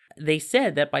March. They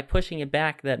said that by pushing it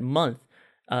back that month,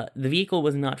 the vehicle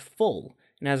was not full,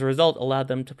 and as a result allowed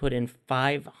them to put in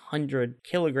 500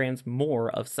 kilograms more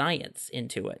of science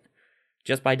into it,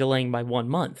 just by delaying by 1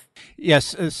 month.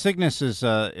 Yes, Cygnus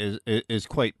is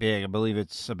quite big. I believe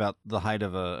it's about the height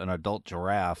of an adult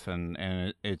giraffe, and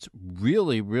it's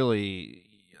really, really...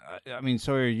 I mean,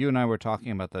 Sawyer, you and I were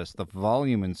talking about this. The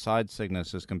volume inside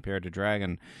Cygnus as compared to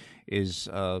Dragon is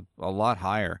a lot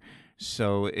higher.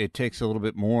 So it takes a little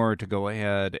bit more to go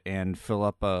ahead and fill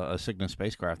up a Cygnus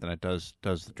spacecraft than it does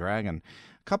the Dragon.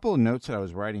 A couple of notes that I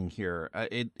was writing here.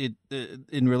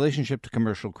 In relationship to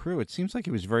commercial crew, it seems like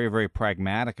he was very, very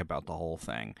pragmatic about the whole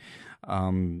thing.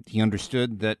 He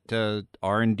understood that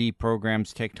R&D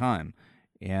programs take time.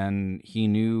 And he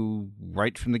knew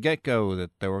right from the get-go that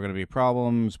there were going to be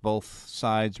problems. Both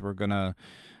sides were going to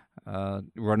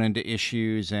run into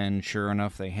issues, and sure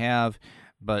enough, they have.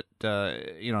 but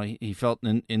he felt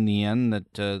in the end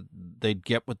that they'd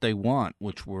get what they want,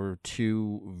 which were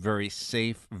two very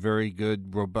safe, very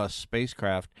good, robust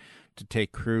spacecraft to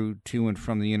take crew to and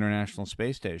from the International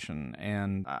Space Station.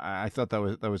 And I thought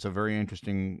that was a very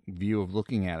interesting view of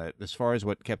looking at it. As far as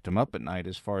what kept him up at night,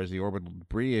 as far as the orbital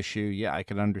debris issue, yeah, I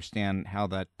could understand how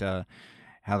that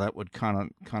would kind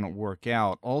of work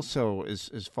out. Also,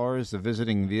 as far as the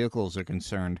visiting vehicles are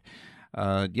concerned,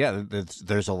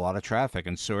 there's a lot of traffic,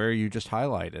 and Sawyer, you just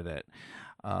highlighted it.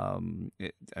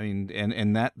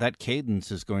 That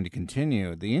cadence is going to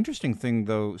continue. The interesting thing,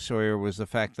 though, Sawyer, was the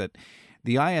fact that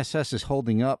the ISS is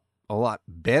holding up a lot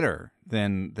better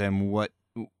than what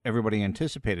everybody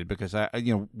anticipated, because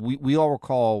we all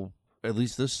recall, at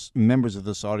least this members of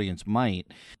this audience might,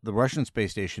 the Russian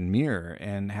space station Mir,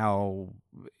 and how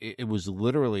it was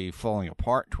literally falling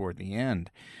apart toward the end.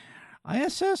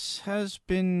 ISS has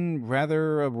been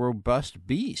rather a robust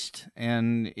beast,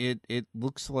 and it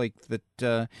looks like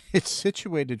that it's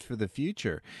situated for the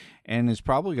future, and is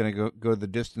probably going to go the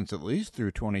distance at least through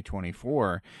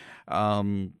 2024.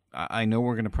 I know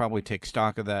we're going to probably take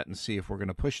stock of that and see if we're going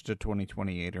to push to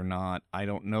 2028 or not. I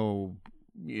don't know.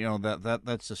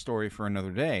 That's a story for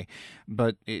another day,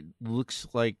 but it looks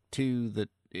like too that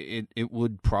it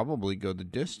would probably go the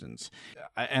distance.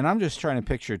 And I'm just trying to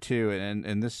picture too,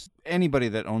 and this, anybody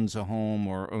that owns a home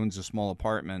or owns a small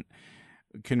apartment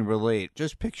can relate.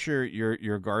 Just picture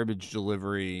your garbage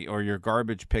delivery or your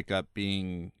garbage pickup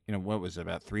being, what was it,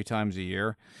 about 3 times a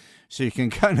year? So you can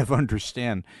kind of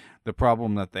understand the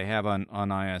problem that they have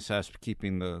on ISS,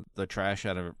 keeping the trash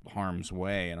out of harm's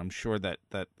way. And I'm sure that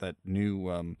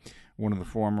new one of the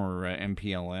former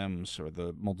MPLMs, or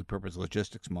the multipurpose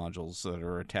logistics modules that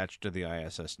are attached to the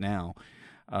ISS now,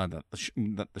 that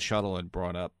the shuttle had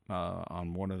brought up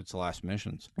on one of its last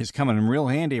missions, is coming in real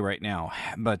handy right now.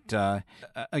 But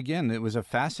again, it was a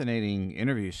fascinating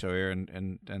interview, Sawyer,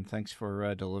 and thanks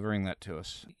for delivering that to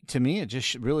us. To me, it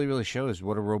just really, really shows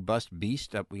what a robust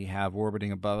beast that we have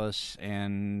orbiting above us,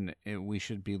 and we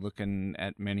should be looking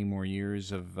at many more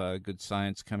years of good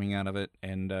science coming out of it,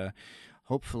 and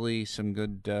hopefully some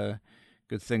good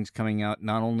things coming out,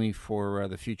 not only for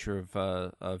the future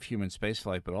of human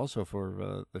spaceflight, but also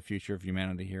for the future of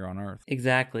humanity here on Earth.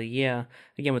 Exactly, yeah.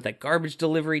 Again, with that garbage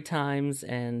delivery times,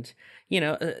 and,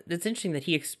 it's interesting that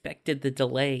he expected the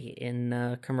delay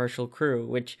in commercial crew,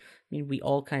 which, we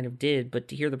all kind of did, but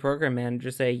to hear the program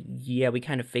manager say, yeah, we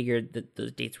kind of figured that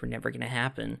those dates were never going to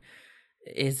happen,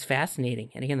 is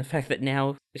fascinating. And again, the fact that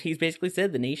now he's basically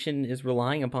said the nation is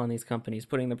relying upon these companies,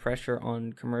 putting the pressure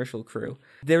on commercial crew.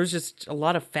 There was just a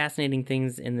lot of fascinating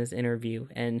things in this interview,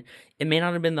 and it may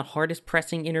not have been the hardest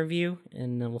pressing interview,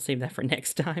 and we'll save that for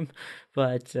next time,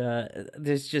 but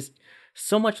there's just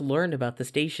so much learned about the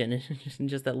station in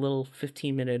just that little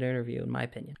 15-minute interview, in my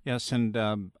opinion. Yes, and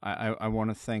I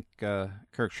want to thank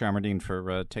Kirk Sharmerdine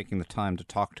for taking the time to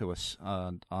talk to us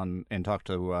and talk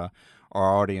to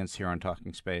our audience here on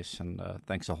Talking Space, and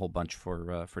thanks a whole bunch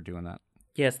for doing that.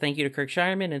 Yes, thank you to Kirk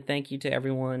Shireman, and thank you to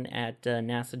everyone at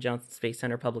NASA Johnson Space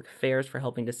Center Public Affairs for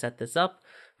helping to set this up.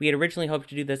 We had originally hoped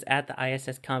to do this at the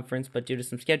ISS conference, but due to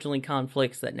some scheduling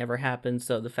conflicts, that never happened,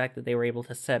 so the fact that they were able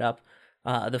to set up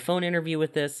the phone interview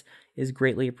with this is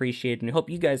greatly appreciated, and I hope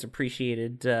you guys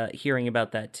appreciated hearing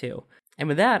about that too. And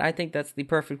with that, I think that's the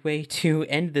perfect way to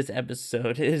end this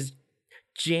episode. It is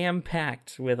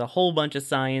jam-packed with a whole bunch of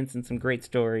science and some great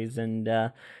stories, and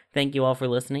thank you all for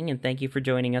listening, and thank you for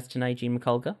joining us tonight, Gene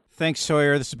McCullough. Thanks,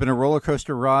 Sawyer. This has been a roller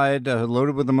coaster ride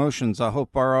loaded with emotions. I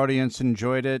hope our audience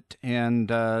enjoyed it, and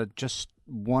just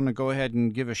want to go ahead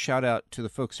and give a shout out to the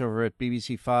folks over at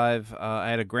BBC5. I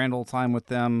had a grand old time with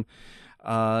them,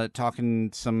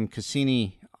 talking some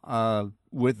Cassini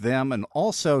with them, and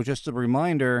also just a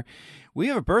reminder, we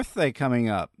have a birthday coming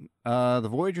up. The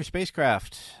Voyager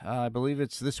spacecraft, I believe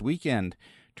it's this weekend,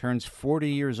 turns 40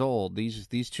 years old.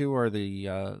 These two are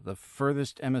the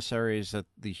furthest emissaries that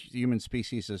the human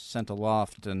species has sent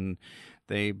aloft, and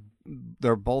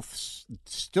they're both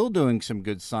still doing some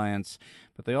good science,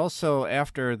 but they also,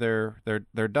 after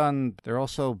they're done, they're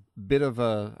also a bit of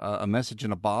a message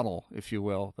in a bottle, if you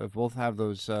will. They both have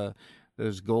those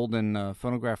golden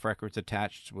phonograph records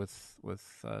attached with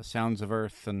sounds of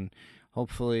Earth, and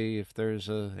hopefully, if there's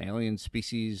an alien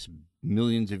species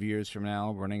millions of years from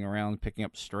now running around picking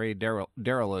up stray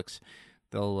derelicts,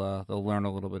 they'll learn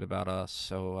a little bit about us.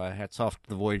 So hats off to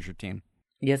the Voyager team.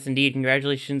 Yes, indeed.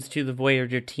 Congratulations to the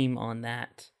Voyager team on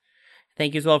that.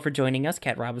 Thank you as well for joining us,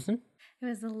 Kat Robinson. It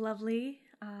was a lovely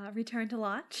return to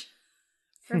launch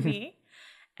for me.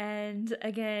 And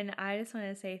again, I just want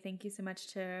to say thank you so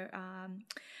much to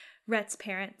Rhett's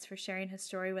parents for sharing his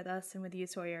story with us and with you,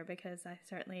 Sawyer, because I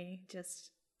certainly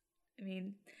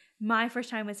my first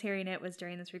time was hearing it was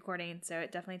during this recording, so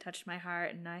it definitely touched my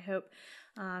heart, and I hope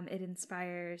it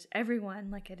inspires everyone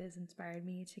like it has inspired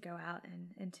me to go out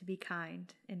and to be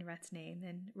kind in Rhett's name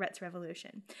and Rhett's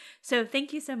Revolution. So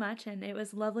thank you so much, and it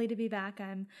was lovely to be back.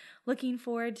 I'm looking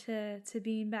forward to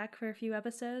being back for a few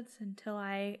episodes until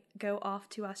I go off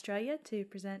to Australia to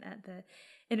present at the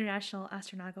International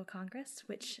Astronautical Congress,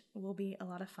 which will be a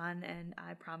lot of fun, and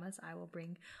I promise I will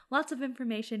bring lots of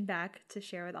information back to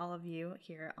share with all of you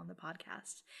here on the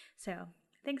podcast. So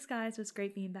thanks, guys. It was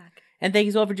great being back. And thank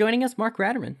you all for joining us, Mark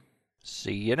Ratterman.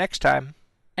 See you next time.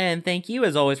 And thank you,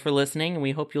 as always, for listening, and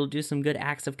we hope you'll do some good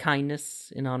acts of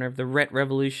kindness in honor of the Rhett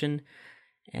Revolution.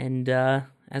 And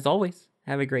as always,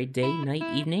 have a great day,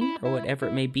 night, evening, or whatever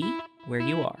it may be, where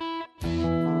you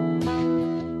are.